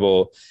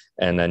comfortable.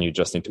 And then you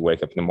just need to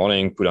wake up in the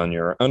morning, put on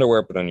your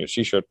underwear, put on your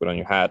t-shirt, put on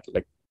your hat,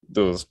 like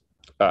those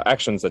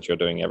actions that you're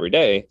doing every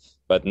day.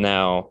 But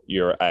now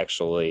you're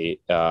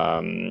actually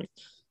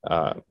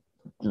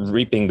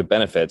reaping the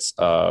benefits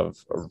of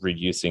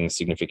reducing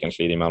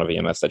significantly the amount of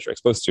EMFs that you're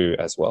exposed to,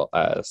 as well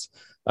as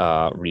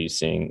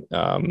reducing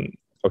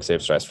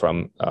oxidative stress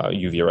from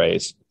UV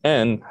rays,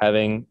 and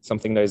having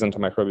something that is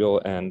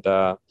antimicrobial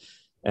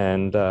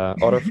and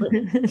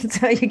odor-free.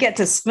 So you get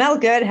to smell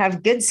good,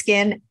 have good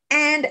skin,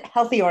 and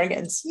healthy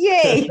organs.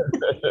 Yay!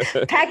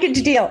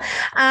 Package deal.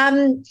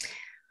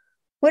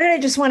 What did I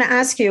just want to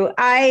ask you?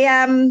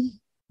 I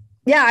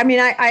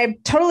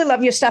totally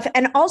love your stuff.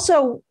 And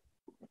also,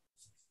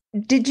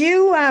 did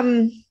you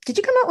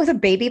come out with a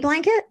baby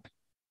blanket?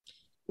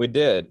 We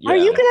did. Yeah. Are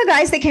you the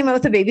guys that came out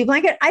with a baby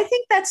blanket? I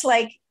think that's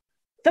like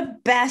the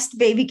best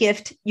baby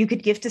gift you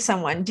could give to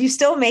someone. Do you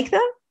still make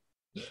them?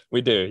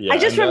 We do. Yeah. I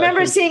just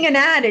remember seeing an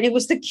ad, and it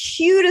was the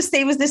cutest.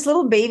 It was this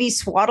little baby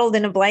swaddled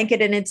in a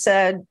blanket, and it's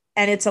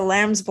a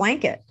lamb's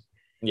blanket.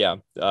 Yeah.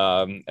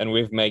 And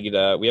we have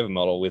a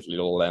model with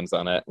little lambs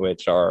on it,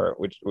 which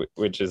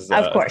is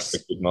of course a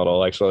good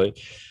model, actually.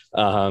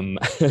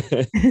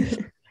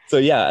 So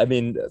yeah, I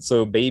mean,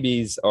 so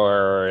babies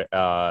are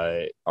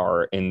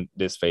in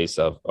this phase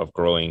of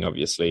growing,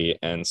 obviously,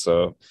 and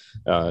so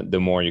the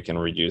more you can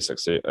reduce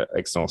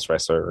external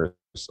stressors,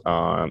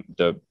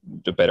 the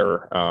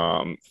better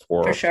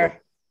for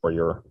sure for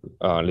your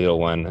little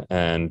one.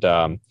 And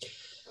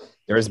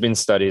There has been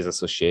studies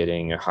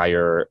associating a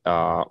higher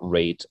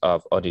rate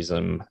of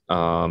autism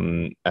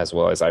as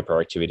well as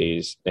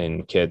hyperactivities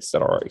in kids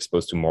that are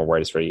exposed to more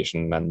wireless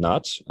radiation than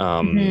not.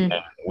 And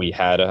we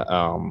had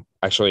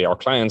actually our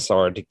clients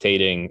are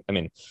dictating,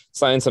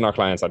 science and our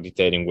clients are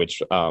dictating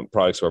which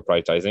products we're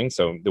prioritizing.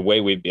 So the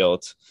way we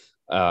built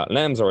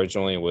LAMS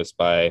originally was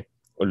by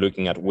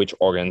looking at which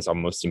organs are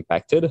most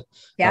impacted.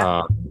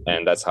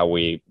 And that's how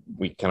we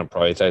kind of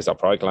prioritize our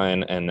product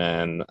line. And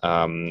then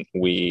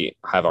we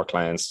have our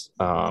clients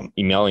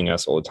emailing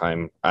us all the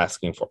time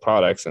asking for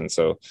products. And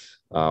so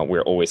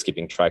we're always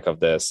keeping track of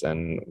this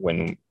and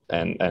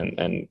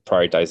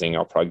prioritizing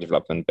our product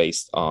development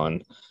based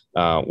on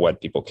what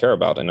people care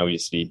about. And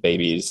obviously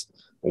babies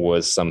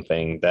was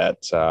something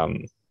that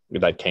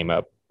that came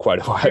up quite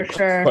a while. For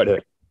sure.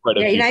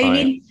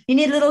 You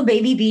need little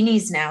baby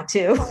beanies now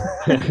too.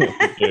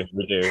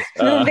 we do.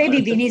 Little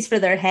baby beanies for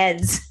their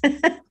heads.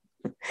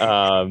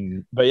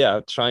 But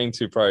yeah, trying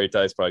to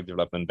prioritize product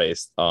development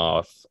based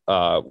off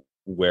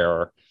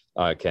where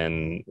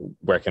can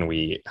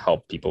we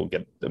help people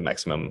get the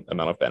maximum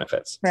amount of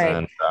benefits.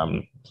 Right.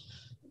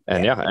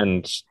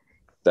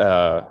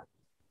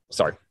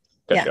 Sorry.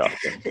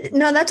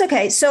 No, that's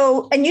okay.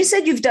 So, and you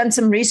said you've done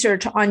some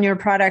research on your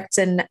products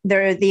and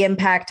the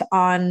impact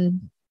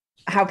on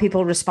how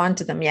people respond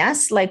to them.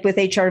 Yes. Like with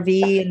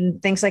HRV and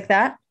things like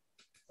that.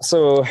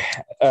 So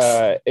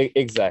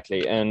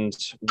exactly. And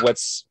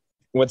what's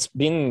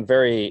been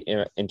very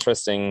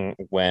interesting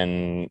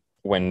when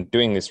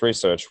doing this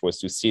research was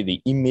to see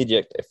the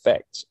immediate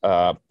effect,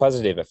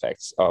 positive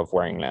effects of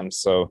wearing LAMS.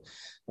 So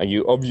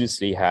you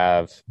obviously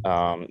have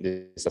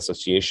this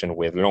association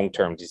with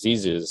long-term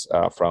diseases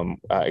from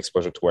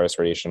exposure to wireless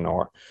radiation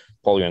or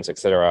pollutants,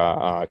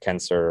 etc.,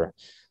 cancer.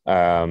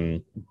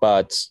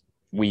 But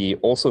we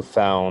also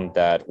found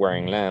that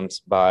wearing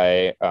LAMS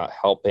by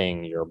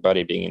helping your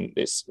body being in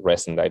this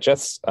rest and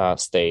digest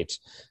state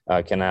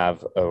can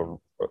have a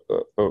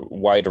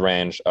wide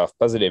range of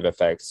positive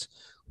effects,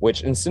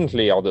 which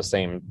instantly are the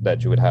same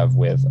that you would have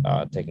with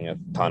taking a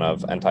ton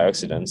of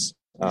antioxidants.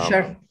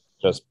 Sure.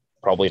 Just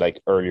probably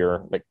like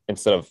earlier, like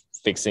instead of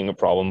fixing a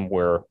problem,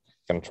 we're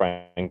kind of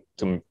trying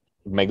to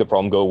make the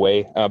problem go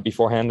away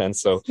beforehand. And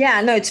so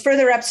it's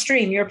further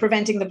upstream. You're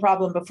preventing the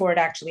problem before it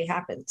actually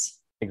happens.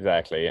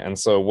 Exactly. And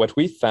so what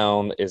we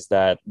found is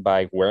that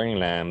by wearing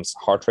LAMS,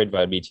 heart rate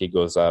variability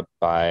goes up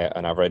by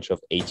an average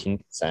of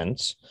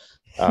 18%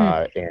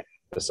 in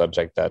the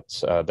subject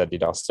that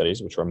did our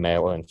studies, which were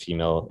male and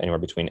female, anywhere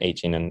between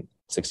 18 and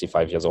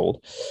 65 years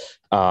old,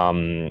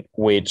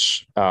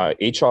 which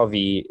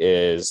HRV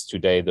is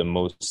today the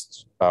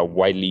most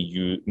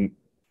widely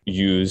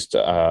used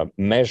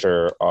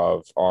measure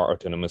of our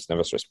autonomous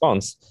nervous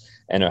response.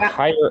 And a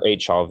higher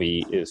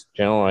HRV is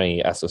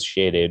generally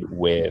associated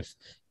with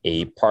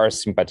a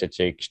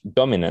parasympathetic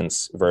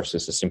dominance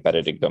versus a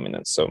sympathetic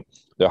dominance. So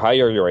the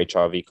higher your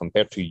HRV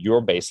compared to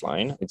your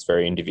baseline, it's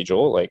very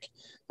individual. Like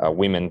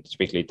women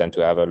typically tend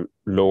to have a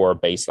lower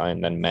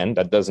baseline than men.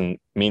 That doesn't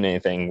mean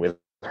anything with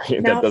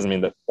that doesn't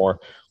mean that more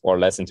or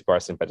less into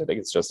parasympathetic.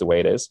 It's just the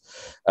way it is.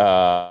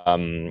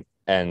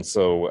 And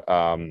so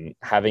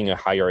having a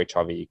higher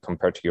HRV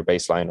compared to your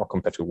baseline or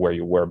compared to where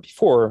you were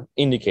before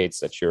indicates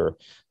that you're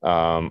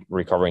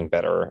recovering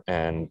better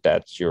and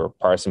that your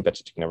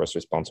parasympathetic nervous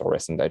response or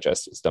rest and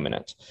digest is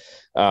dominant.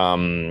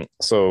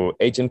 So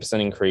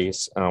 18%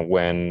 increase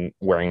when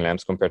wearing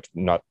LAMS compared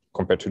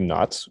to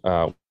not,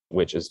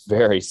 which is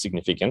very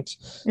significant.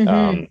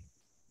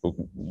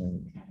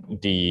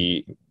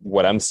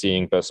 What I'm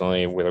seeing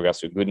personally with regards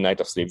to a good night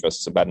of sleep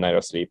versus a bad night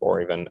of sleep, or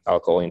even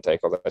alcohol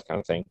intake or that kind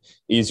of thing,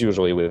 is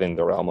usually within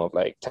the realm of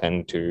like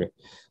 10 to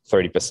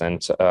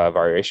 30%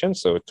 variation.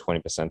 So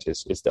 20%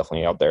 is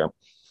definitely out there.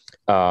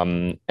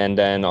 And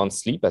then on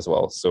sleep as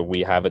well. So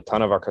we have a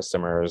ton of our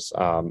customers,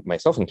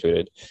 myself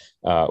included,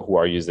 who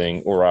are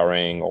using Oura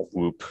Ring or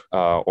Whoop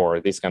or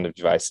these kind of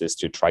devices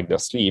to track their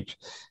sleep.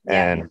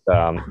 And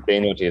they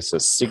notice a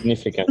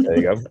significant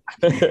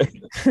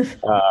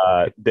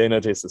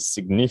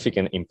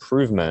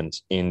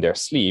improvement in their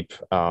sleep.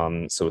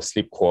 So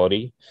sleep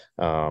quality,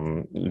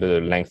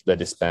 the length that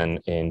they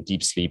spend in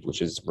deep sleep,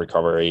 which is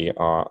recovery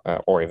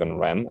or even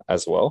REM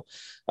as well.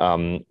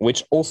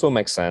 Which also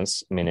makes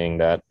sense, meaning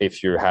that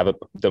if you have a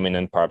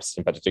dominant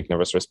parasympathetic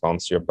nervous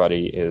response, your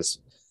body is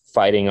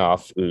fighting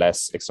off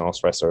less external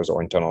stressors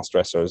or internal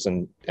stressors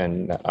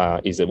and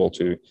is able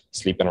to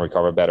sleep and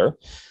recover better.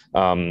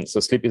 So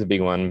sleep is a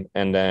big one.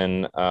 And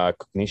then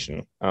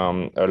cognition.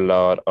 A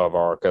lot of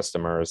our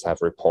customers have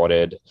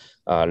reported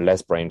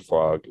less brain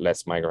fog,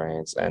 less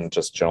migraines, and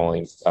just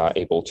generally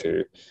able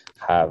to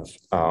have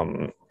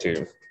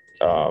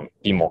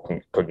be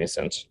more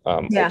cognizant.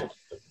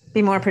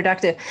 Be more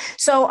productive.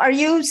 So are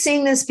you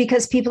seeing this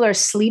because people are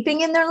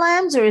sleeping in their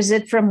LAMS, or is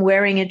it from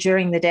wearing it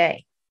during the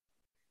day?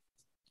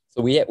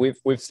 So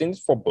we've seen it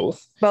for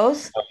both,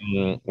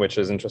 which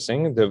is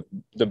interesting. The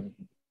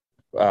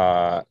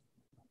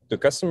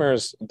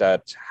customers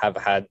that have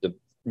had the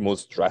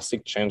most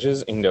drastic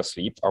changes in their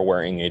sleep are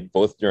wearing it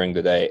both during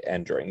the day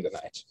and during the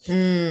night.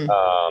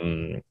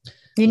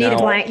 You need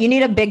you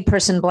need a big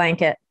person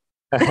blanket.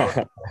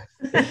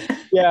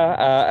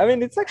 Yeah, I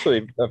mean, it's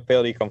actually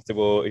fairly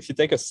comfortable. If you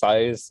take a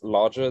size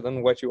larger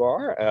than what you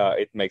are,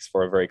 it makes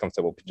for a very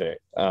comfortable PJ.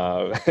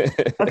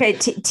 Okay,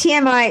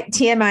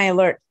 TMI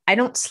alert. I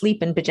don't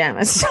sleep in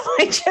pajamas, so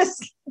I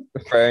just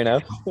fair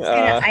enough.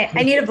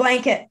 I need a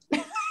blanket.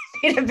 I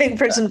need a big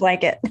person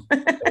blanket.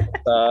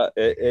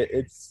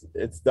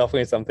 It's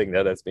definitely something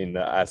that has been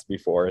asked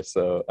before.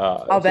 So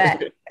I'll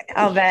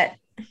bet.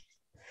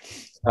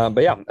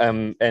 But yeah,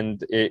 and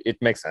it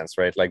makes sense,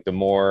 right? Like the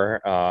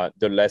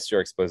less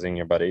you're exposing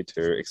your body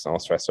to external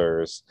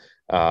stressors,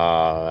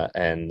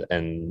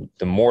 and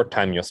the more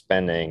time you're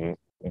spending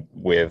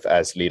with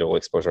as little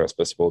exposure as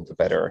possible, the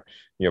better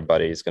your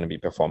body is going to be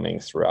performing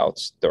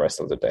throughout the rest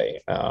of the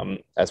day,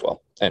 as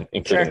well, and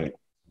including.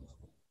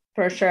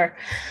 For sure.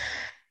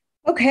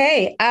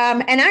 Okay.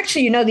 And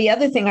actually, the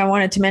other thing I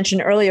wanted to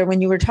mention earlier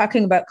when you were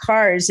talking about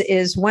cars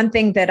is one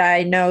thing that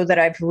I know that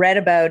I've read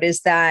about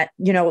is that,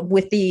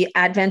 with the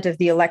advent of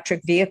the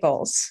electric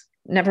vehicles,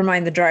 never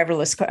mind the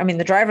driverless car. I mean,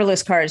 the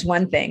driverless car is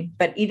one thing,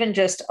 but even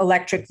just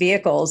electric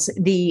vehicles,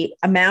 the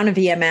amount of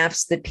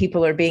EMFs that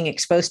people are being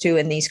exposed to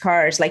in these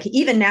cars, like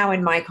even now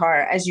in my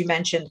car, as you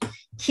mentioned,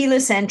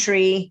 keyless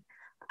entry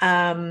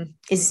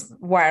is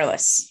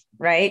wireless,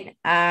 right?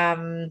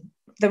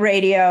 The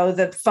radio,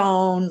 the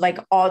phone,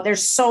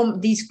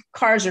 these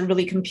cars are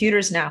really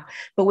computers now.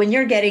 But when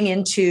you're getting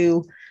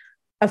into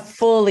a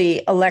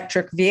fully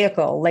electric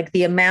vehicle, like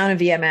the amount of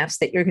EMFs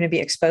that you're going to be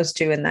exposed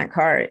to in that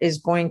car is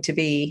going to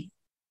be,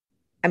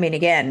 I mean,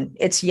 again,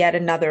 it's yet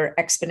another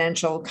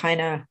exponential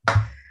kind of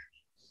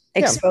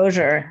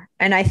exposure. Yeah.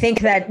 And I think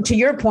that, to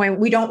your point,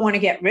 we don't want to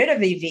get rid of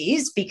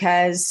EVs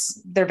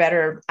because they're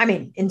better. I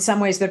mean, in some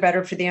ways they're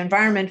better for the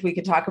environment. We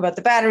could talk about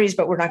the batteries,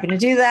 but we're not going to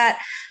do that.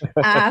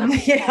 We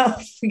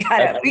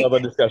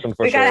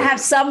gotta have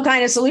some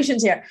kind of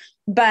solutions here,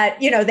 but,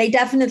 they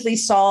definitely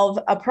solve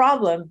a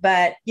problem.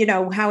 But,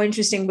 how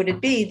interesting would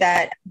it be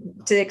that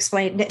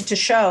to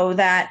show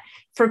that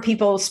for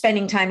people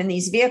spending time in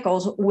these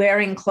vehicles,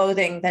 wearing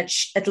clothing that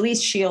at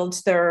least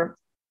shields their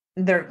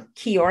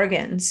key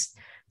organs,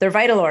 their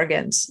vital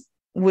organs,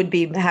 would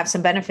have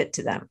some benefit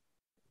to them.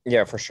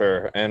 Yeah, for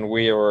sure. And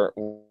we're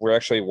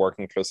actually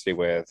working closely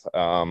with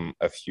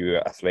a few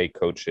athletic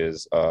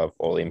coaches of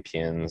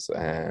Olympians,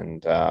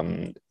 and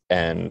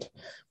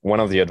one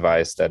of the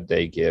advice that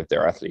they give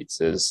their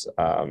athletes is,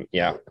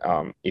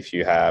 if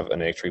you have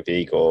an electric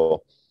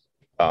vehicle,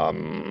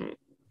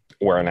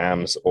 wear an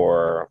AMS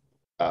or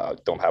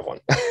don't have one.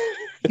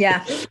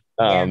 Yeah.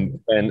 And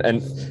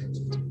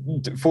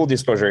full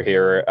disclosure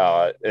here,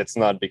 it's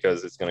not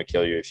because it's going to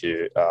kill you if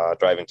you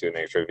drive into an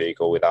electric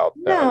vehicle without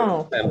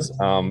AMS,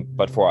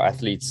 but for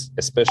athletes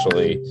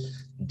especially,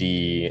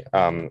 the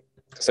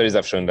studies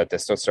have shown that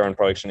testosterone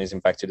production is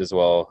impacted as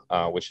well,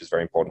 which is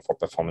very important for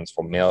performance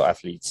for male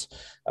athletes.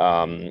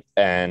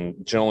 And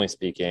generally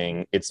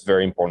speaking, it's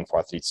very important for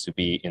athletes to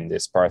be in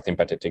this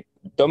parasympathetic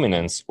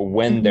dominance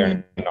when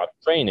they're not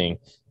training,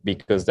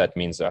 because that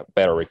means a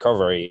better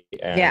recovery.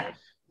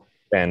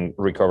 And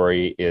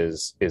recovery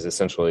is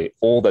essentially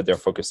all that they're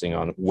focusing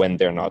on when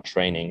they're not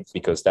training,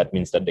 because that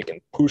means that they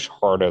can push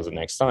harder the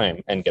next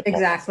time and get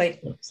exactly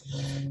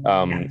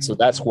more. So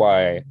that's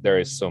why there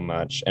is so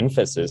much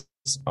emphasis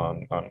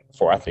on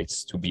for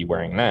athletes to be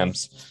wearing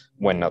lamps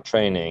when not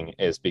training,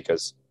 is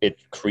because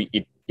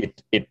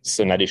it's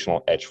an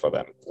additional edge for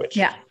them, which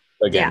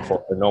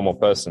for a normal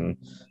person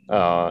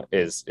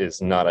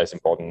is not as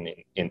important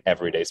in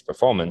everyday's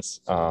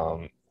performance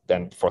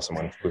than for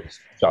someone whose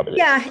job it is.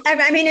 Yeah,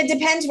 I mean, it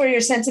depends where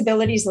your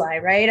sensibilities lie,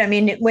 right? I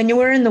mean, when you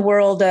were in the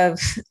world of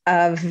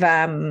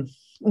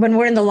when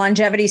we're in the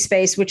longevity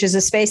space, which is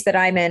a space that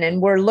I'm in, and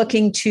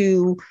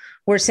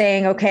we're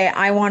saying, okay,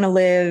 I want to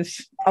live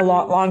a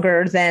lot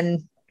longer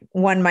than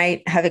one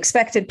might have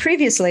expected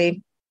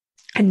previously.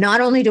 And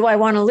not only do I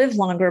want to live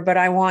longer, but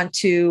I want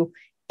to,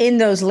 in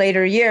those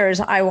later years,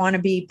 I want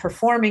to be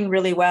performing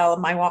really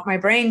well. I want my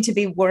brain to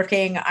be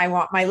working. I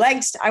want my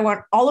legs, I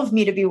want all of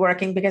me to be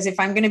working, because if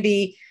I'm going to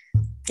be,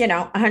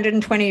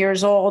 120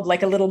 years old,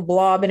 like a little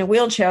blob in a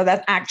wheelchair,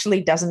 that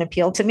actually doesn't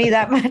appeal to me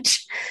that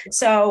much.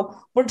 So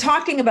we're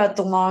talking about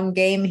the long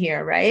game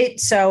here, right?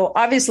 So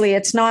obviously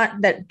it's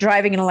not that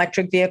driving an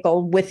electric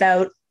vehicle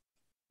without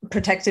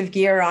protective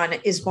gear on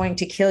is going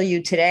to kill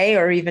you today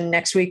or even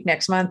next week,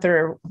 next month,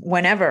 or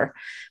whenever.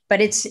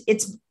 But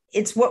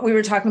it's what we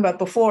were talking about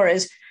before,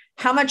 is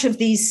how much of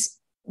these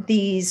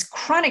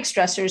chronic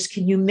stressors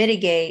can you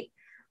mitigate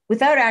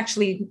without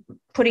actually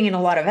putting in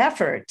a lot of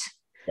effort,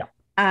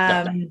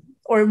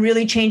 or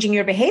really changing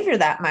your behavior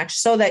that much,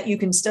 so that you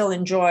can still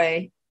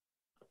enjoy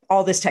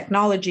all this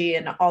technology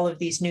and all of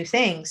these new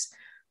things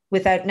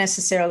without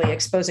necessarily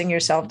exposing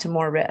yourself to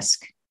more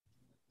risk.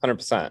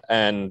 100%.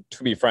 And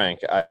to be frank,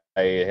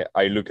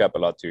 I look up a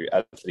lot to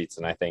athletes,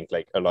 and I think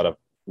like a lot of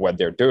what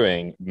they're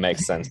doing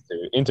makes sense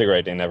to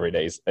integrate in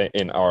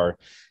in our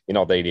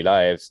daily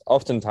lives.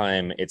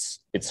 Oftentimes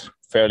it's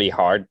fairly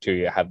hard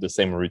to have the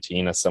same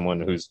routine as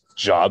someone whose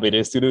job it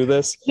is to do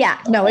this.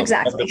 Yeah, no,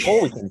 exactly. But the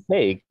toll we can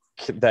take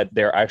that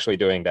they're actually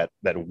doing that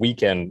we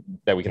can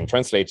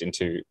translate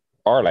into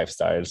our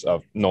lifestyles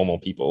of normal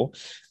people,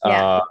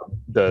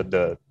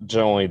 the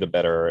generally the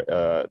better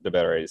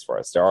it is for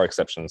us. There are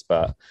exceptions,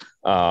 but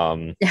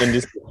in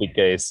this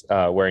case,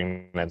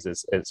 wearing lamps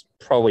is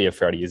probably a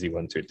fairly easy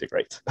one to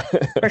integrate.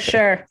 For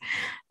sure.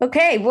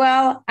 Okay,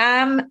 well,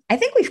 I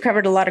think we've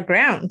covered a lot of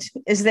ground.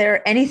 Is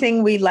there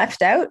anything we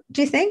left out,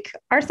 do you think,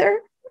 Arthur?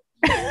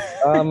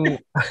 Is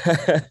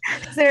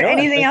there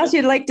anything else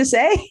you'd like to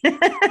say?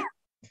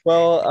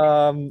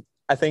 Well,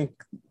 I think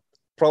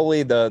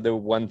probably the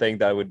one thing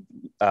that I would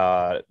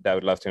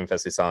love to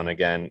emphasize on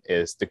again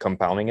is the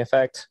compounding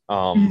effect,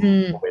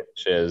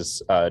 which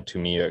is to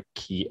me a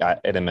key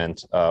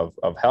element of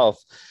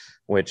health,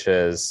 which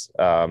is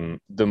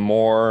the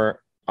more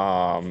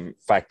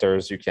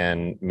factors you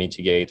can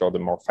mitigate, or the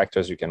more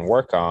factors you can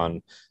work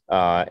on,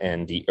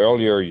 and the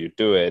earlier you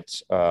do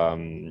it,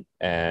 and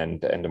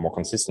the more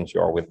consistent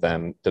you are with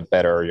them, the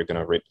better you're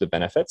going to reap the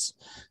benefits.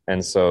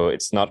 And so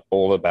it's not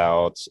all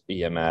about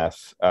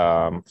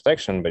EMF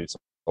protection, but it's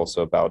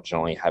also about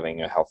generally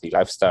having a healthy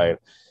lifestyle,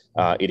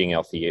 eating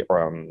healthy,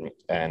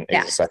 and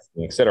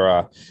exercising,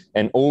 etc.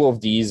 And all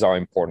of these are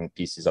important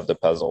pieces of the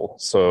puzzle.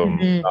 So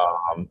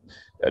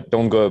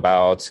don't go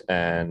about,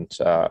 and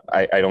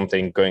I don't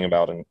think going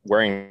about and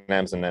wearing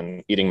lamps and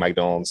then eating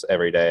McDonald's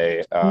every day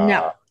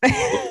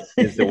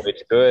is the way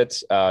to do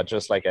it.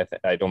 Just like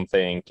I don't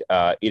think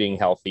eating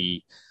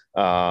healthy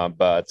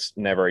but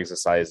never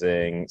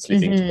exercising,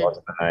 sleeping too much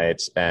at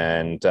night,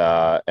 and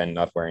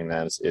not wearing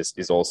lamps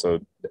is also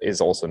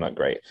not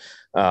great.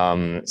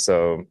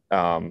 So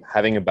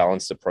having a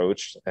balanced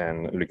approach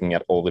and looking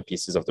at all the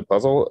pieces of the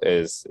puzzle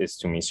is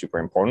to me super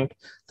important.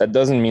 That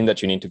doesn't mean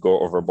that you need to go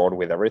overboard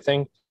with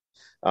everything,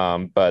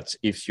 but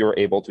if you're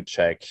able to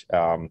check,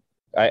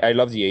 I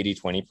love the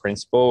 80-20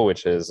 principle,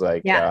 which is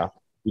like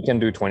you can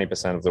do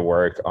 20% of the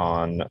work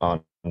on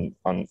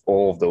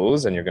all of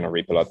those, and you're going to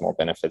reap a lot more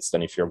benefits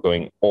than if you're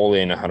going all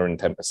in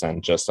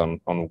 110% just on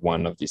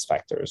one of these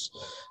factors.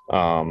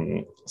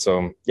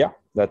 So yeah,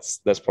 that's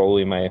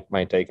probably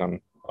my take on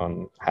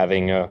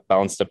having a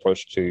balanced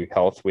approach to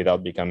health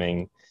without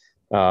becoming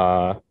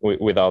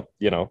without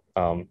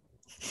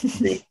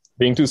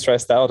being too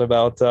stressed out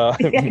about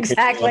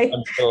exactly.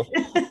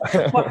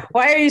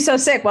 Why are you so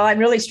sick? Well, I'm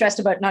really stressed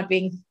about not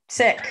being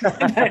sick,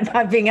 about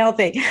not being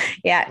healthy.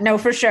 Yeah, no,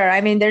 for sure.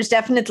 I mean, there's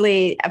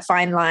definitely a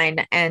fine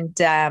line, and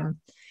and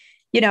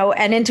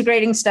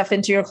integrating stuff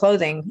into your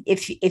clothing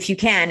if you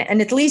can,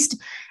 and at least,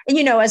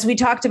 as we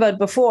talked about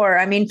before,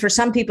 I mean, for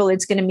some people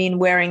it's going to mean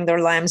wearing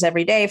their lambs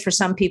every day. For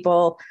some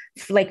people,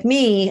 like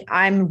me,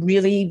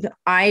 every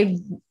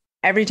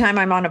time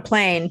I'm on a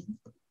plane,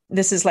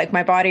 this is like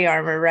my body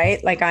armor,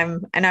 right? Like I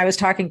was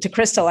talking to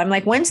Crystal. I'm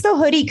like, when's the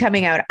hoodie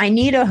coming out? I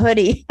need a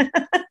hoodie.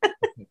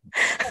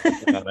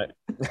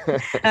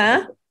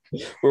 Huh?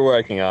 We're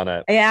working on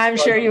it. Yeah, I'm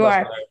sure you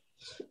are.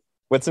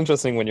 What's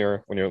interesting when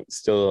you're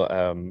still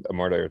a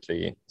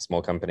moderately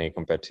small company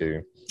compared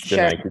to the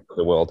Nike of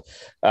the world,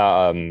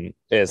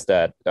 is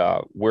that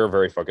we're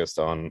very focused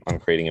on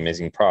creating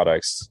amazing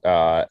products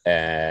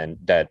and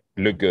that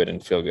look good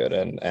and feel good,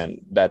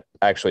 and that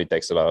actually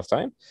takes a lot of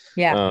time.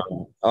 Yeah.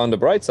 On the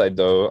bright side,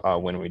 though,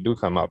 when we do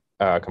come out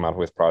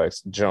with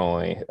products,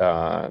 generally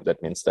that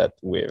means that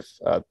we've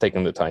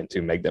taken the time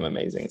to make them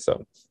amazing.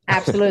 So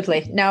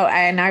absolutely. No,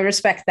 and I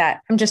respect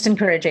that. I'm just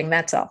encouraging.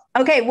 That's all.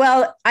 Okay.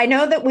 Well, I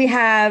know that we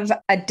have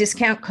a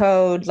discount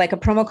code, like a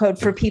promo code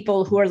for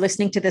people who are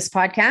listening to this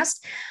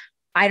podcast.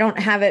 I don't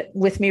have it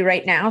with me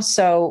right now,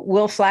 so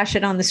we'll flash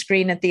it on the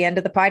screen at the end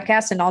of the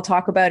podcast, and I'll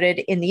talk about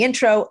it in the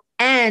intro,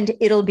 and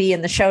it'll be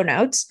in the show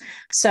notes.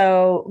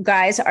 So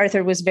guys,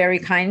 Arthur was very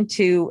kind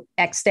to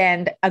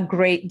extend a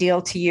great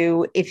deal to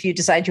you if you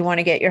decide you want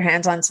to get your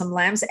hands on some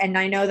lamps. And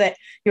I know that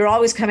you're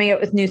always coming out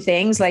with new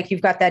things. Like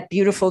you've got that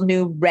beautiful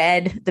new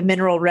red, the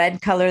mineral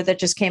red color that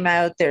just came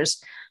out.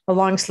 There's a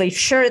long sleeve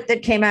shirt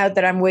that came out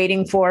that I'm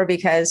waiting for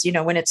because,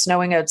 when it's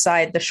snowing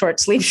outside, the short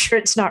sleeve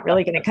shirt's not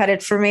really going to cut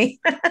it for me.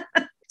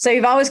 So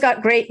you've always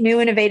got great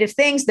new innovative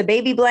things, the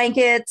baby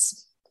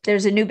blankets.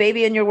 There's a new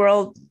baby in your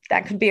world.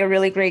 That could be a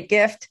really great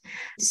gift.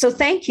 So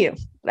thank you.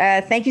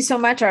 Thank you so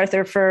much,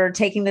 Arthur, for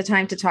taking the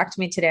time to talk to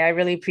me today. I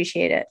really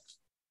appreciate it.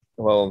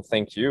 Well,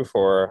 thank you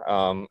for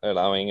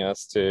allowing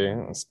us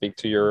to speak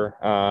to your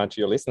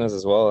listeners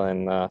as well.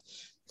 And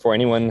for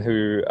anyone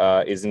who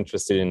is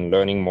interested in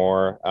learning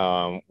more,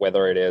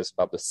 whether it is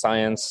about the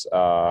science,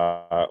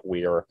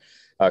 we are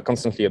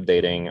constantly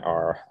updating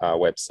our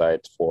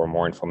website for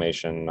more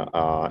information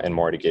and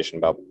more education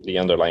about the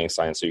underlying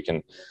science, so you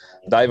can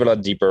dive a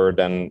lot deeper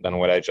than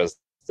what I just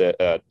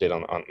did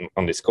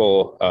on this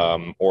call,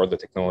 or the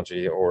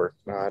technology, or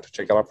to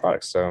check out our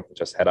products. So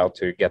just head out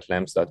to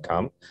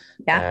getlamps.com,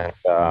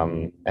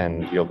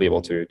 and you'll be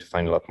able to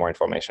find a lot more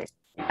information.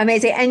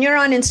 Amazing. And you're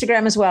on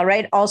Instagram as well,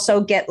 right?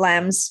 Also Get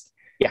Lamps.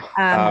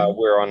 Yeah,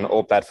 we're on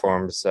all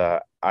platforms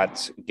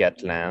at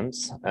Get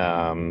Lamps,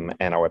 and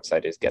our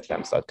website is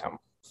getlamps.com.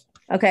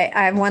 Okay,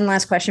 I have one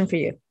last question for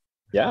you.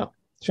 Yeah.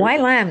 Sure. Why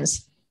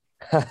lambs?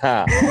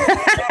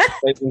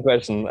 Amazing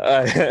question.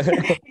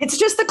 It's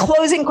just the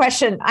closing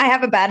question. I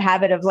have a bad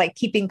habit of like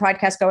keeping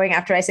podcasts going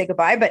after I say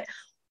goodbye, but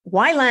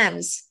why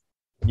lambs?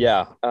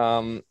 Yeah.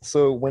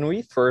 So when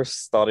we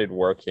first started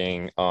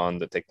working on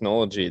the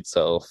technology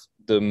itself,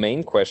 the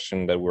main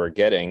question that we were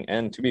getting,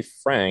 and to be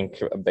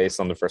frank, based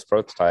on the first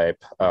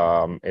prototype,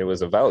 it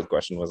was a valid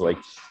question, was like,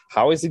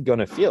 how is it going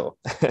to feel?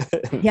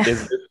 Yeah.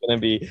 Is it going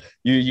to be,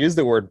 you used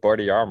the word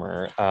body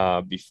armor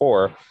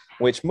before,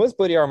 which most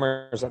body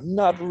armors are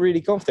not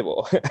really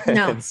comfortable.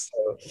 No. So,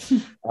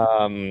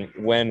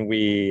 when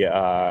we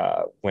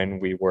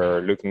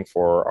were looking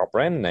for our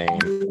brand name,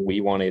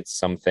 we wanted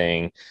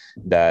something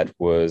that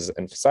was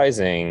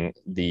emphasizing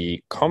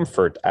the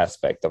comfort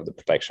aspect of the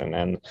protection.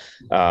 And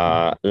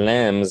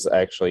lambs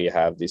actually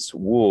have this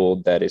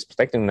wool that is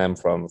protecting them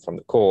from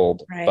the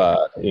cold, right,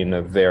 but in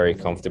a very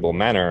comfortable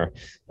manner.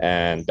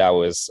 And that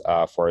was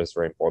for us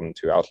very important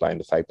to outline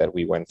the fact that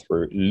we went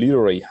through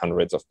literally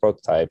hundreds of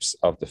prototypes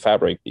of the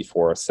fabric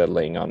before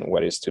settling on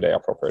what is today our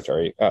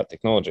proprietary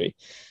technology,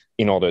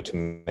 in order to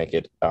make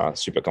it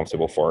super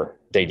comfortable for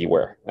daily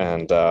wear.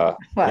 And well,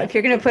 if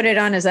you're going to put it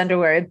on as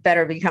underwear, it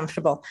better be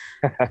comfortable.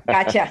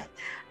 Gotcha.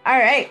 All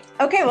right.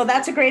 Okay. Well,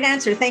 that's a great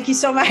answer. Thank you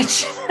so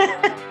much.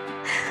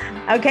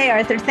 Okay,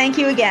 Arthur. Thank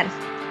you again.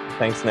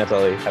 Thanks,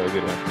 Natalie. Have a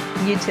good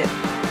one. You too.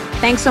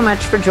 Thanks so much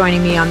for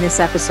joining me on this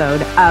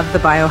episode of the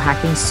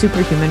Biohacking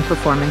Superhuman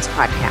Performance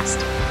Podcast.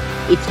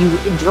 If you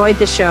enjoyed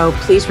the show,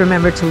 please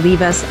remember to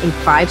leave us a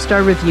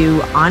 5-star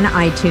review on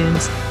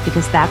iTunes,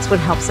 because that's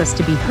what helps us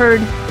to be heard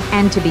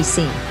and to be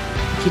seen.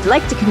 If you'd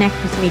like to connect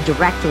with me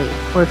directly,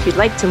 or if you'd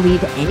like to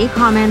leave any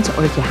comments,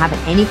 or if you have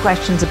any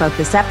questions about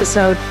this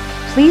episode,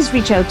 please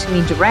reach out to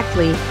me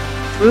directly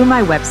through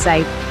my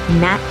website,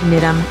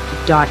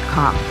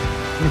 natnidham.com.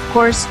 And of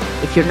course,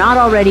 if you're not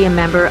already a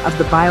member of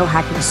the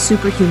Biohacking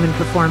Superhuman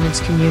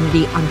Performance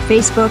community on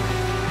Facebook,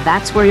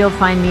 that's where you'll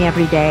find me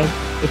every day.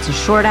 It's a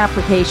short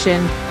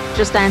application,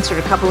 just answer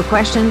a couple of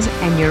questions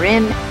and you're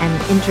in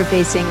and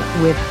interfacing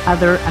with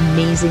other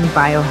amazing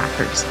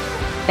biohackers.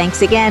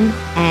 Thanks again,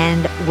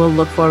 and we'll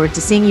look forward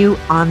to seeing you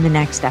on the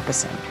next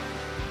episode.